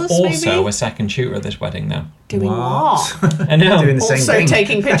was? was also maybe? a second shooter at this wedding, though. Doing what? I know. Doing the same Also thing.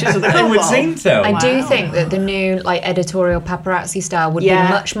 taking pictures of the It couple. would seem so. I do Wow. think that the new like editorial paparazzi style would Yeah.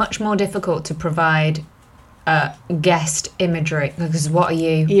 be much, much more difficult to provide guest imagery. Because what are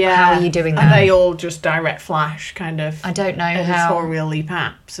you? Yeah. How are you doing that? Are they all just direct flash kind of I don't know how. editorially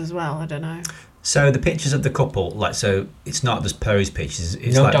perhaps as well? I don't know. So the pictures of the couple, like, so it's not just pose pictures.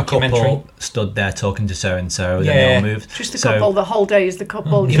 It's No like the documentary. couple stood there talking to so and so, then Yeah. they all moved. Just the So- couple, the whole day is the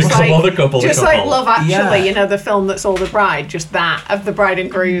couple. The Just couple, like, the couple, the just couple. like Love Actually, Yeah. you know, the film that's all the bride, just that of the bride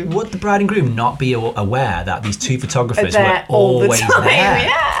and groom. Would the bride and groom not be aware that these two photographers Are were there all the always time, there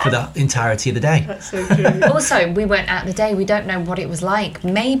yeah. for the entirety of the day? That's so true. Also, we weren't at the day. We don't know what it was like.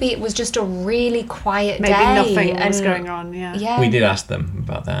 Maybe it was just a really quiet Maybe day. nothing was and- going on, yeah. Yeah. We did ask them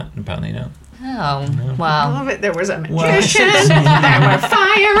about that. Apparently, no. Oh, I well. love it. There was a magician, there were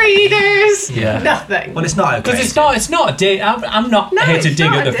fire eaters, Yeah. nothing. Well, it's not okay. Because it's not a dig. I'm not No, here to it's dig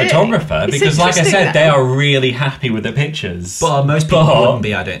not at a the dig. photographer It's because, like I interesting, said, they though. are really happy with the pictures. But most people But- wouldn't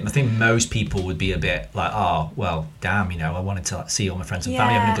be. I think most people would be a bit like, oh, well, damn, you know, I wanted to see all my friends and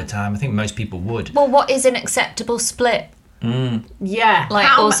family having a Yeah. good time. I think most people would. Well, what is an acceptable split? Yeah. Like,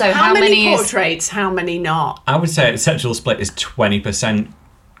 how, also, how how many many is- portraits, how many not? I would say sexual split is 20%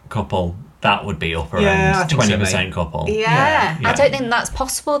 couple. That would be upper Yeah, I end. think so, 20% mate. couple. Yeah. Yeah. I don't think that's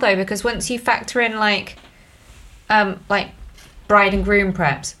possible though, because once you factor in like bride and groom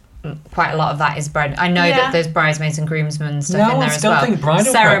preps, quite a lot of that is bride. I know Yeah. that there's bridesmaids and groomsmen stuff No, in there I as still well. think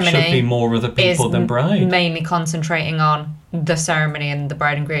bridal prep should be more other people is than bride. mainly concentrating on the ceremony and the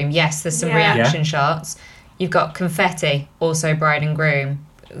bride and groom. Yes, there's some Yeah. reaction Yeah. shots. You've got confetti, also bride and groom,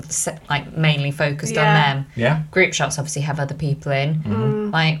 like mainly focused on Yeah. them. Yeah. Group shots obviously have other people in.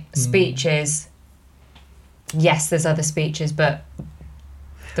 Mm-hmm. Like speeches. Yes, there's other speeches, but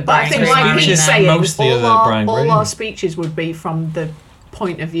the But I bride think, and groom like are in Pete's Speeches there. saying, mostly of the bride and all groom. our speeches would be from the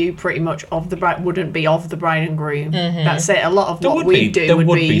point of view, pretty much, of the bride, wouldn't be of the bride and groom. That's it. A lot of There what would we be- do there would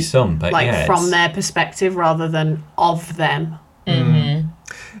would be some, but like yeah, from it's- their perspective rather than of them.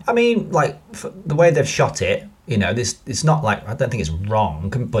 I mean, like the way they've shot it, you know, this it's not like, I don't think it's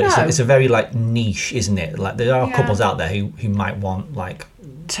wrong, but No. it's a very like niche, isn't it? Like there are Yeah. couples out there who might want like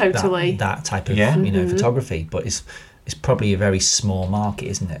Totally. that type of Yeah. you know photography, but it's probably a very small market,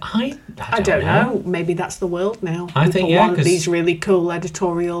 isn't it? I don't know. Maybe that's the world now. I think, People yeah, want 'cause- these really cool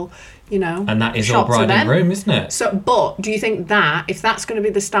editorial, you know, And that is all shots of bride and them. groom, isn't it? So, but do you think that if that's going to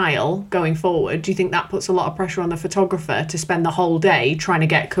be the style going forward, do you think that puts a lot of pressure on the photographer to spend the whole day trying to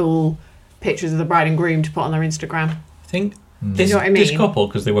get cool pictures of the bride and groom to put on their Instagram? I think this, You know what I this mean? couple,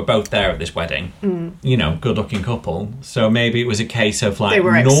 because they were both there at this wedding, you know, good-looking couple. So maybe it was a case of like They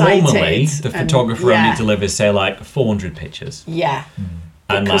were normally excited the and- photographer yeah. only delivers say like 400 pictures. Yeah.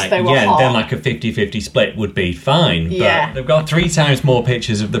 And Because like, they were yeah, hot. then like a 50-50 split would be fine. But Yeah. they've got 3 times more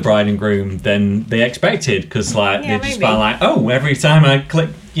pictures of the bride and groom than they expected because like Yeah, they just maybe. felt like, oh, every time I click,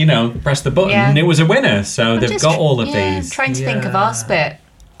 you know, press the button, Yeah. it was a winner. So they've Just got all of yeah, these. trying to think of our split.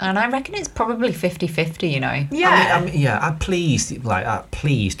 And I reckon it's probably 50-50, you know. Yeah.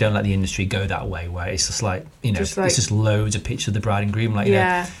 Please don't let the industry go that way where it's just like, you know, Just like- it's just loads of pictures of the bride and groom, like,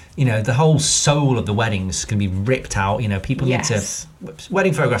 Yeah. you know, the whole soul of the weddings can be ripped out. You know, people Yes. need to.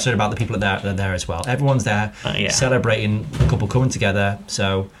 Wedding photographs are about the people that are there as well. Everyone's there Yeah. celebrating the couple coming together.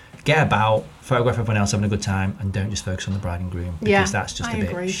 So get about, photograph everyone else having a good time, and don't just focus on the bride and groom because Yeah, that's just I a bit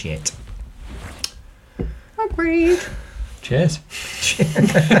agree. shit. Agreed. Cheers.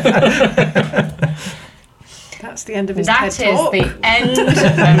 That's the end of his That TED is talk. the end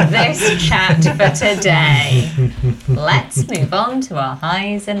of this chat for today. Let's move on to our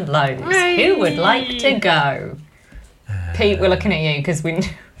highs and lows. Who would like to go? Pete, we're looking at you because we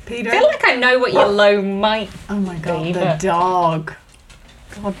Peter. feel like I know what your low might. Oh my god, Be, the but- dog.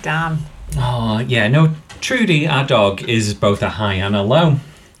 God damn. Oh, yeah, no, Trudy, our dog, is both a high and a low.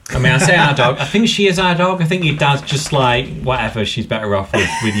 I mean, I say our dog. I think she is our dog. I think your dad's just like, whatever, she's better off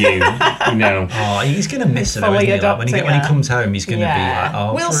with you, you know. Oh, he's gonna miss her though, Fully isn't he? Like, when adopting he her. comes home, he's gonna be like,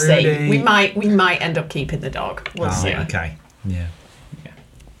 oh, we'll Trudy. see. We might end up keeping the dog. We'll Oh, see. okay. Yeah.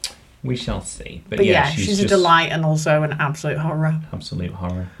 We shall see. But yeah, she's a just delight and also an absolute horror. absolute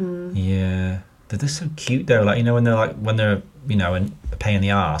horror. Yeah, they're just so cute though. Like, you know, when they're you know, a pain in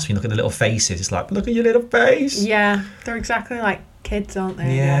the arse. When you look at the little faces, it's like, look at your little face. Yeah, they're exactly like kids, aren't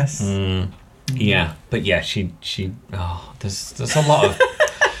they? Yeah. Yes. Yeah, but yeah, she. Oh, there's a lot of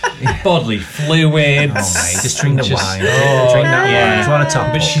bodily fluids. Oh, mate, just drink the wine. Oh, Drink that yeah. wine. If you want to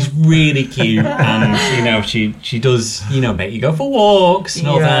top But up. she's really cute, and you know she does make you go for walks and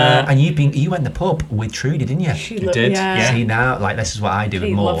all that. And you went to the pub with Trudy, didn't you? She did, yeah. See now, like this is what I do He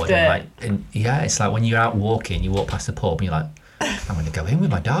with Maud. loved And, it. like, and yeah, it's like when you're out walking, you walk past the pub, and you're like, I'm going to go in with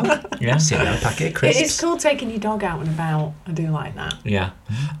my dog. Yeah. Sit down, packet of It crisps. is cool taking your dog out and about. I do like that. Yeah,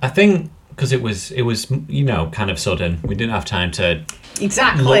 I think because it was kind of sudden. We didn't have time to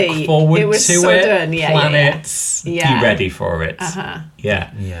Exactly. look forward it was to sudden. it, Yeah, plan yeah, it, Yeah. be ready for it. Uh-huh.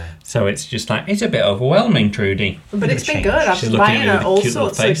 Yeah. Yeah. So it's just like it's a bit overwhelming, Trudy. But it's been change. good. I've She's been looking buying at me her with a all cute little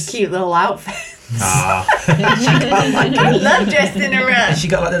sorts face. of cute little outfits. Ah. I love dressing her up. And she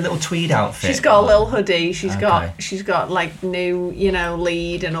got like the little tweed outfit. She's got a little hoodie. She's Okay. got like new,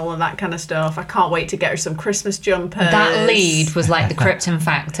 lead and all of that kind of stuff. I can't wait to get her some Christmas jumpers. That lead was like the Krypton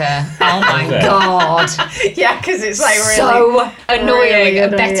factor. Oh my it? god. Yeah, because it's like really So annoying. really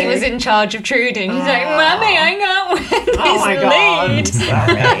And Betty annoying. was in charge of Trudy. And she's like, Mummy, I can't wear this Oh my god. lead.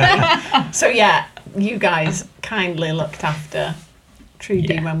 Sorry. So yeah, you guys kindly looked after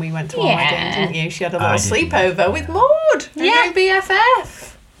Trudy when we went to our Yeah. wedding, didn't you? She had a little I didn't. sleepover with Maud. her Yeah. new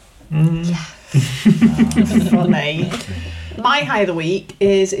BFF. Funny. My high of the week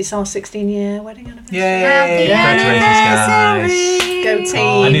is it's our 16-year wedding anniversary. Yay! Congratulations, guys. Go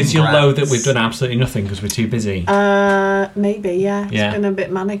team. And it's your low that Congrats. we've done absolutely nothing because we're too busy. Maybe, yeah. It's Yeah. been a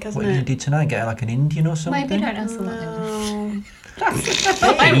bit manic, hasn't What are you it? going to do tonight? Get like an Indian or something? Maybe don't answer that.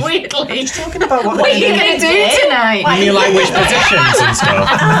 Like, Weirdly. talking about what What are you going to do tonight? You like which positions and stuff?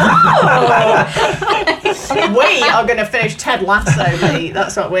 We are going to finish Ted Lasso, mate.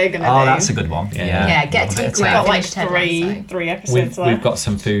 That's what we're going to do. Oh, that's a good one. Yeah. Yeah, Yeah, get Love a bit of takeaway. Ted. Got like Finish Ted Lasso. three episodes left. We've got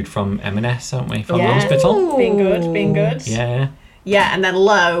some food from M&S, haven't we? From the Yeah. hospital. Been good. Yeah. Yeah, and then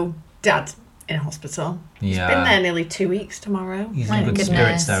Lo, Dad's in hospital. Yeah. Been there nearly 2 weeks tomorrow. He's My in good goodness.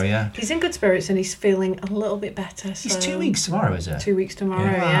 spirits though, yeah. He's in good spirits and he's feeling a little bit better. He's so 2 weeks tomorrow, is it? 2 weeks tomorrow,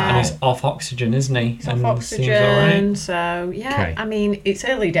 And yeah. he's off oxygen, isn't he? Off And oxygen. seems all right. So yeah, Okay. I mean it's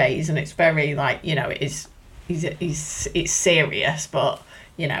early days and it's very like it is. It's serious, but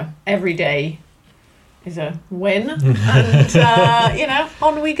every day is a win, and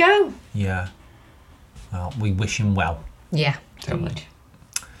on we go. Yeah. Well, we wish him well. Yeah. Totally.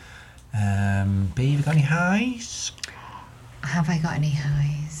 B, have you got any highs? Have I got any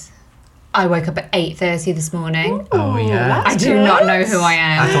highs? I woke up at 8:30 this morning. Oh, yeah. I do not know who I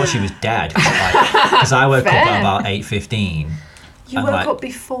am. I thought she was dead. Because I woke up Fair. at about 8:15. You And, woke like- up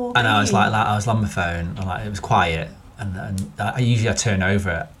before. And I was me. I was on my phone, and like it was quiet, and I turn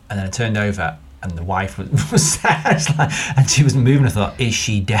over, and then I turned over, and the wife was there, It's like, and she wasn't moving. I thought, is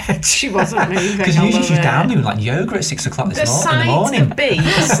she dead? She wasn't moving. Because I usually love she's it. down doing like yoga at 6 o'clock The in the sight morning. of B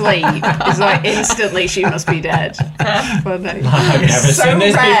asleep is like instantly she must be dead. Funny. I've never So seen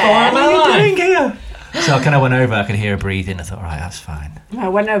this rare. before in my life. here? So I kind of went over. I could hear her breathing. I thought, right, that's fine. I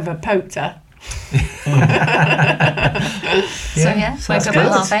went over, poked her. So yeah, so woke that's up good.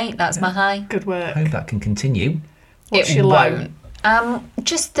 at 8:30. That's my high. Good work. I hope that can continue. What's it your low? won't.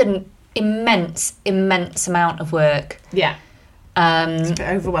 Just an immense amount of work. Yeah, Um, a bit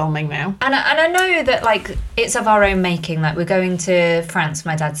overwhelming now. And I know that like it's of our own making. Like we're going to France for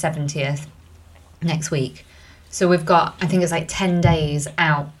my dad's 70th next week, so we've got I think it's like 10 days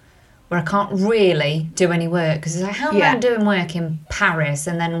out where I can't really do any work because it's like how am Yeah. I doing work in Paris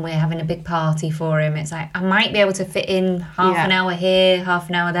and then we're having a big party for him. It's like I might be able to fit in half Yeah. an hour here, half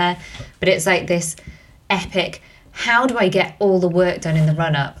an hour there, but it's like this epic. How do I get all the work done in the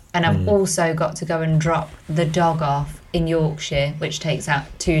run up? And I've also got to go and drop the dog off in Yorkshire, which takes out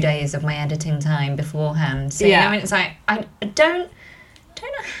 2 days of my editing time beforehand. So Yeah. it's like I don't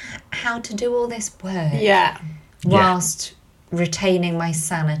know how to do all this work Yeah, whilst retaining my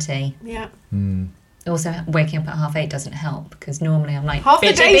sanity. yeah. Also, waking up at 8:30 doesn't help because normally I'm like Half the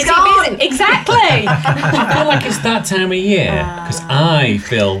busy, day's busy, gone. busy. Exactly. I feel like it's that time of year because I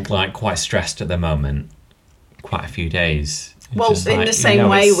feel like quite stressed at the moment. Quite a few days. It's Well, just in like, the you same know,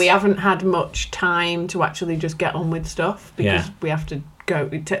 way, it's- we haven't had much time to actually just get on with stuff because Yeah. we have to go.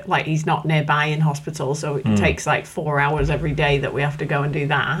 Like he's not nearby in hospital, so it takes like 4 hours every day that we have to go and do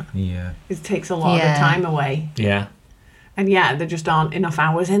that. Yeah. It takes a lot of Yeah. the time away. Yeah. And yeah, there just aren't enough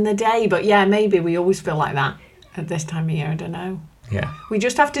hours in the day. But yeah, maybe we always feel like that at this time of year. I don't know. Yeah. We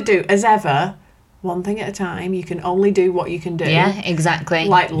just have to do, as ever, one thing at a time. You can only do what you can do. Yeah, exactly.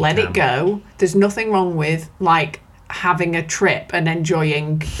 Like, let it go. There's nothing wrong with, like, having a trip and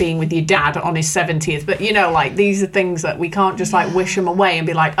enjoying being with your dad on his 70th. But, like, these are things that we can't just, like, wish them away and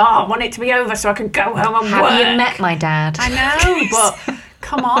be like, oh, I want it to be over so I can go home and Have work. you met my dad? I know, but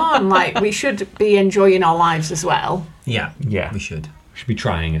come on. Like, we should be enjoying our lives as well. Yeah. Yeah. We should. Should be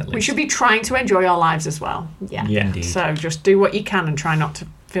trying at least. We should be trying to enjoy our lives as well. Yeah. Yeah. Indeed. So just do what you can and try not to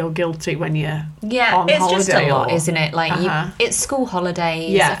feel guilty when you're Yeah, on it's holiday. just a lot, or- isn't it? Like, Uh-huh. it's school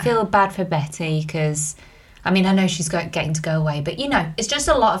holidays. Yeah. I feel bad for Betty because, I mean, I know she's getting to go away, but, you know, it's just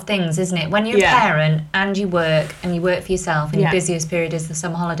a lot of things, isn't it? When you're Yeah. a parent and you work for yourself and Yeah. your busiest period is the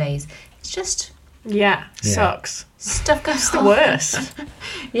summer holidays, it's just Yeah, Yeah. sucks. stuff goes The on. worst.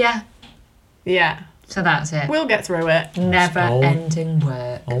 Yeah, Yeah. so that's it. We'll get through it. Never-ending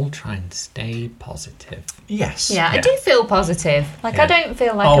work. All try and stay positive. Yes. Yeah, I do feel positive. Like, I don't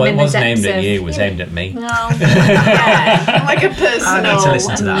feel like Oh, I'm it in the wasn't depths aimed at of... you, it was aimed at me. No. Yeah. Like a personal I need to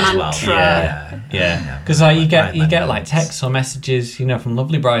listen to that as well. mantra. Yeah, because like you get Right, like texts or messages, you know, from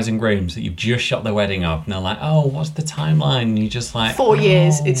lovely brides and grooms that you've just shot their wedding up, and they're like, "Oh, what's the timeline?" And you're just like, 4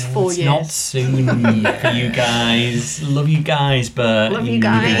 years. "Oh, It's 4 it's years." not soon for you guys. Love you guys, but Love you need to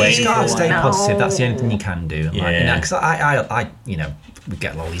guys. wait You gotta for a stay while." positive. That's the only thing you can do. Like, Yeah. you know, 'cause I, you know, we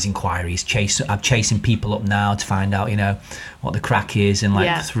get all these inquiries. I'm chasing people up now to find out, you know, what the crack is, and like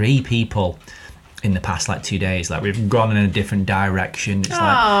Yeah. 3 people in the past like 2 days, like we've gone in a different direction. It's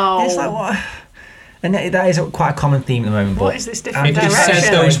Oh. like what? And that is quite a common theme at the moment. What but is this different If it direction? says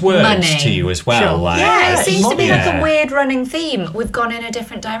those words Money. to you as well, Sure. like Yeah, it seems to be like Yeah. a weird running theme. We've gone in a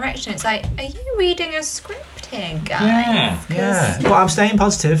different direction. It's like, are you reading a script here, guys? Yeah. Yeah, but I'm staying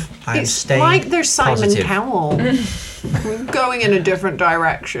positive. I'm It's staying like there's Simon positive. Cowell. We're going in a different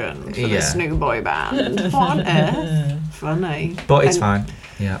direction for this Yeah. new boy band. What on earth? Funny. But it's And fine.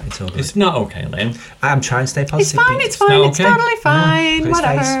 Yeah, it's all good. It's not okay, Lynn. I'm trying to stay It's positive. fine, Pete. it's fine, not it's okay? totally fine, Put his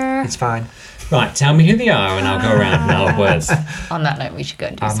face. whatever. It's fine. Right, tell me who they are, and I'll go around and I'll words. On that note, we should go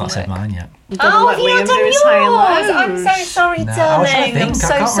and do I've some not said work. mine yet. Oh, Let have you Liam not do done his yours? hellos. I'm so sorry, No, I was trying to darling. think. I'm I so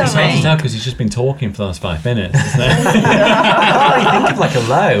can't It's hard to sorry. tell because he's just been talking for the last 5 minutes. Isn't it? I can't think of like a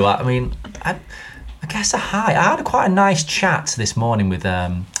low. I mean, I guess a high. I had quite a nice chat this morning with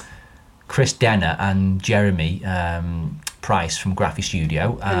Chris Denner and Jeremy Price from Graphy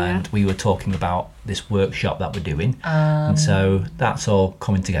Studio, and we were talking about this workshop that we're doing, and so that's all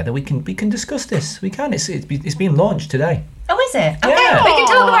coming together. We can discuss this. We can. It's being launched today. Oh, is it? Okay, Yeah. we can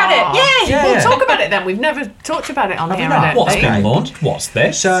talk about it. Yay! Yeah, We'll yeah. talk about it then. We've never talked about it on Have here. we not? I don't What's think. been launched? What's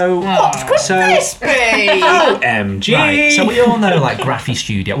this? So Crispy! OMG. Right, so we all know like Graphy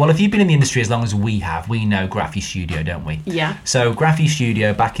Studio. Well, if you've been in the industry as long as we have, we know Graphy Studio, don't we? Yeah. So Graphy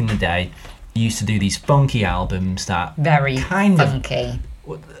Studio back in the day used to do these funky albums that Very kind funky.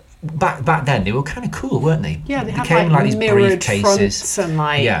 of back then they were kind of cool, weren't they? Yeah, they had came in, like these mirrored briefcases. fronts and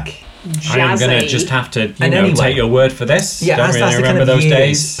like Yeah. jazzy. I'm gonna just have to, you And know, anyway- take your word for this. Yeah, Don't as really the kind remember of those years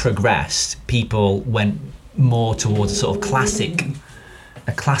days. progressed, people went more towards a sort of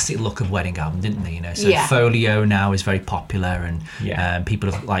a classic look of wedding album, didn't they? You know, so Yeah. folio now is very popular, and Yeah.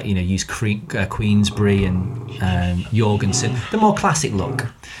 people have like used Queensbury and Jorgensen, the more classic look.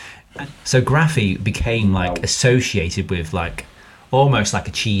 So Graphy became like associated with like almost like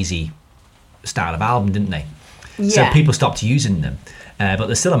a cheesy style of album, didn't they? So Yeah. people stopped using them. But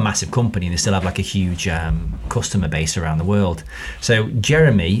they're still a massive company, and they still have like a huge customer base around the world. So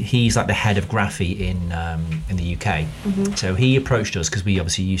Jeremy, he's like the head of Graphy in the UK. So he approached us because we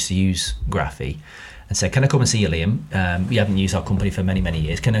obviously used to use Graphy, and said, "Can I come and see you, Liam? We haven't used our company for many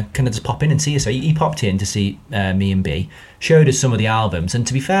years. Can I just pop in and see you?" So he popped in to see me and B, showed us some of the albums, and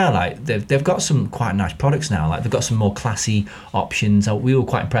to be fair, like they've got some quite nice products now. Like they've got some more classy options. We were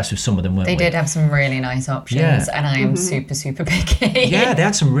quite impressed with some of them, weren't They we? did have some really nice options, Yeah. and I am super, super picky. Yeah, they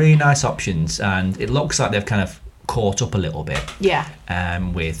had some really nice options, and it looks like they've kind of caught up a little bit Yeah.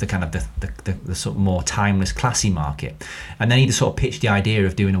 with the kind of the sort of more timeless, classy market. And then he just sort of pitched the idea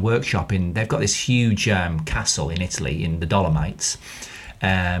of doing a workshop in. They've got this huge castle in Italy, in the Dolomites,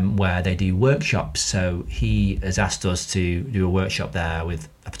 where they do workshops. So he has asked us to do a workshop there with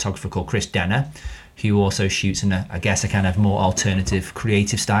a photographer called Chris Denner, who also shoots in I guess a kind of more alternative,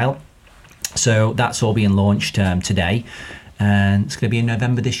 creative style. So that's all being launched today, and it's going to be in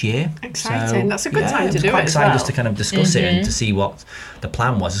November this year. Exciting. That's a good time to was do quite it as excited well. just to kind of discuss it and to see what the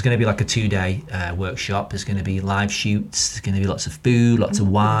plan was. It's going to be like a 2-day workshop. There's going to be live shoots. There's going to be lots of food, lots of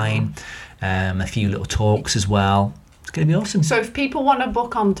wine, a few little talks as well. It's going to be awesome. So if people want to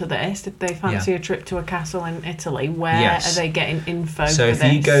book onto this, if they fancy a trip to a castle in Italy, where Yes. are they getting info So for if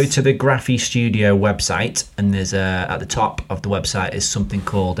this? you go to the Graphy Studio website, and there's at the top of the website is something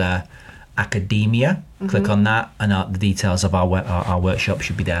called Academia. Click on that, and the details of our workshop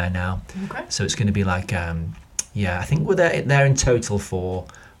should be there now. Okay. So it's going to be like, I think we're there in total for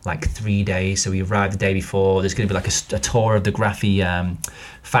like 3 days. So we arrived the day before. There's going to be like a tour of the Graphy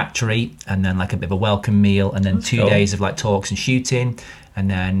factory, and then like a bit of a welcome meal, and then 2 cool. days of like talks and shooting, and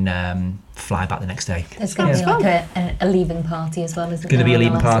then fly back the next day. There's going to be Sounds like a leaving party as well, isn't Going to be a there,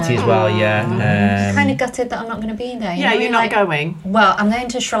 on leaving the last party night? as well, yeah. Kind of gutted that I'm not going to be there. Yeah, you're not like, going. Well, I'm going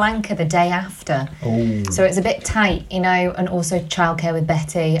to Sri Lanka the day after. Oh. So it's a bit tight, and also childcare with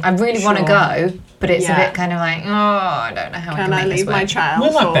Betty. I really want to Sure. go, but it's Yeah. a bit kind of like, I don't know how I Can can I make this leave my work. child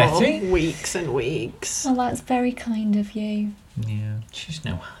We're like for Betty. weeks and weeks? Well, that's very kind of you. Yeah. She's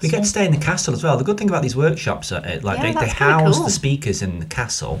no We get to stay in the castle as well. The good thing about these workshops, like Yeah, they that's kinda house cool. the speakers in the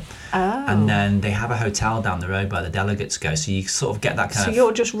castle, Oh. and then they have a hotel down the road where the delegates go. So you sort of get that kind So of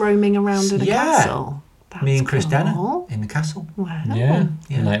you're just roaming around in a Yeah. castle? That's me and Chris Denner cool. in the castle. Wow. Yeah,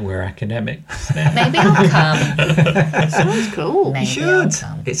 Yeah. like we're academics. Maybe I'll come. Sounds cool. Maybe You I'll should.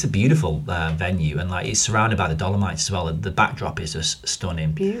 come. It's a beautiful venue, and like it's surrounded by the Dolomites as well. The backdrop is just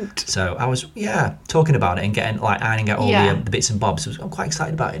stunning. Beaut. So I was talking about it and getting like ironing out all Yeah. the bits and bobs. So I'm quite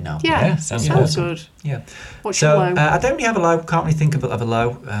excited about it now. Yeah, Yeah, sounds sounds awesome. good. Yeah. What's So your low? I don't really have a low. Can't really think of a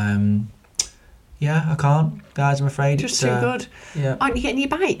low. Yeah, I can't, guys. I'm afraid. Just It's, too good. Yeah. Aren't you getting your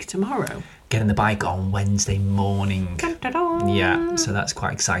bike tomorrow? Getting the bike on Wednesday morning. Dun-dun-dun. Yeah, so that's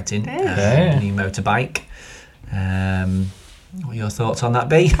quite exciting. It is. Yeah. New motorbike. What are your thoughts on that,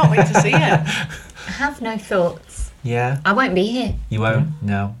 B? Can't wait to see it. I have no thoughts. Yeah, I won't be here. you won't.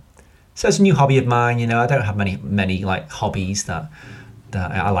 No. So it's a new hobby of mine. You know, I don't have many like hobbies that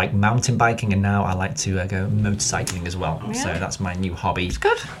I like mountain biking, and now I like to go motorcycling as well. Yeah. So that's my new hobby.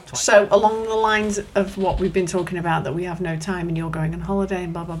 Good. So along the lines of what we've been talking about, that we have no time and you're going on holiday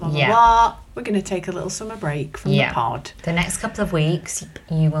and blah, blah, blah, Yeah. blah, blah, we're going to take a little summer break from the pod. The next couple of weeks,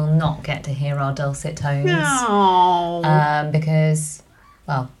 you will not get to hear our dulcet tones. No. Because,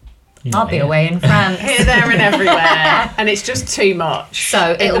 well, You're I'll not be here. away in France. Here, there and everywhere. And it's just too much.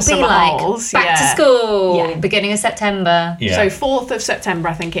 So in the it'll be summer like halls, back to yeah. school, Yeah. beginning of September. Yeah. So 4th of September,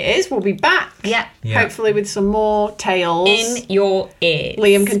 I think it is. We'll be back. Yeah. Yeah. Hopefully with some more tales. In your ears.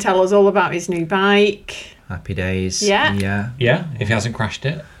 Liam can tell us all about his new bike. Happy days. Yeah. Yeah. Yeah, if he hasn't crashed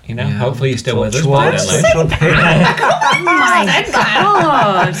it, Yeah. hopefully he's still with us. Touch by wood, then, touch like. wood. Oh my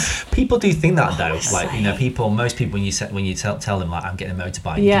God. People do think that though, like most people when you tell them like I'm getting a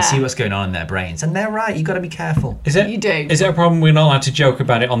motorbike, you Yeah. can see what's going on in their brains, and they're right. You got to be careful. Is it? You do. Is it a problem we're not allowed to joke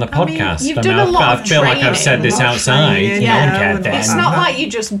about it on the I mean, podcast? you've done a lot I of feel like I've said training. this A lot of outside. training, No one yeah. cared then. It's not like you're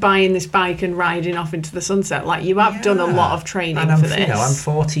just buying this bike and riding off into the sunset. Like, you have done a lot of training and I'm, for this. I'm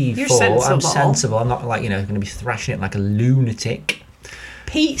 44. You're I'm sensible. sensible. I'm not like going to be thrashing it like a lunatic.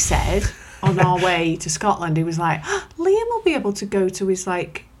 Pete said on our way to Scotland, he was like, Liam will be able to go to his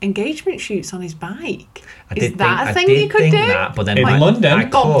like engagement shoots on his bike. Is that a thing you could do? That, but then In like, London? I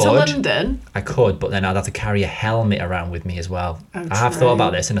Gone to could. London. I could, but then I'd have to carry a helmet around with me as well. Oh, I have true. thought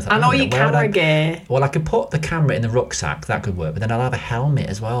about this, and I thought, And all your where would camera I- gear. Well, I could put the camera in the rucksack. That could work, but then I'll have a helmet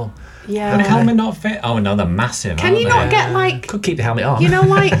as well. Yeah. Would a helmet not fit? Oh no, they're massive. Can you not get like, Could keep the helmet on.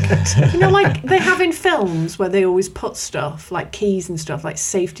 like they have in films where they always put stuff like keys and stuff, like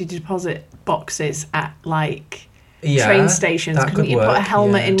safety deposit boxes at like Yeah, train stations. that Couldn't could you put a work,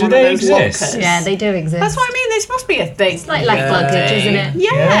 helmet yeah. in Do one they of those exist? lockers? Yeah, they do exist. That's what I mean. This must be a thing. It's like luggage, isn't it?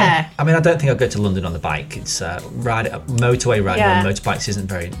 Yeah. I mean, I don't think I'll go to London on the bike. It's motorway riding Yeah. on motorbikes isn't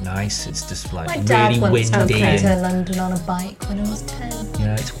very nice. It's just like My dad really once took windy. me And, to London on a bike when I was 10.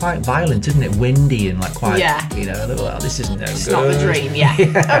 yeah, it's quite violent, isn't it? Windy and like quite. Yeah. A little. Oh, this isn't no It's good. not the dream. Yeah.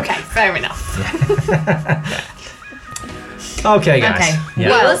 Okay. Fair enough. Okay, guys. Okay. Yeah.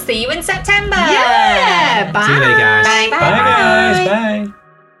 Well, we'll see you in September. Yeah. Bye. See you later, guys. Bye. Bye guys. Bye.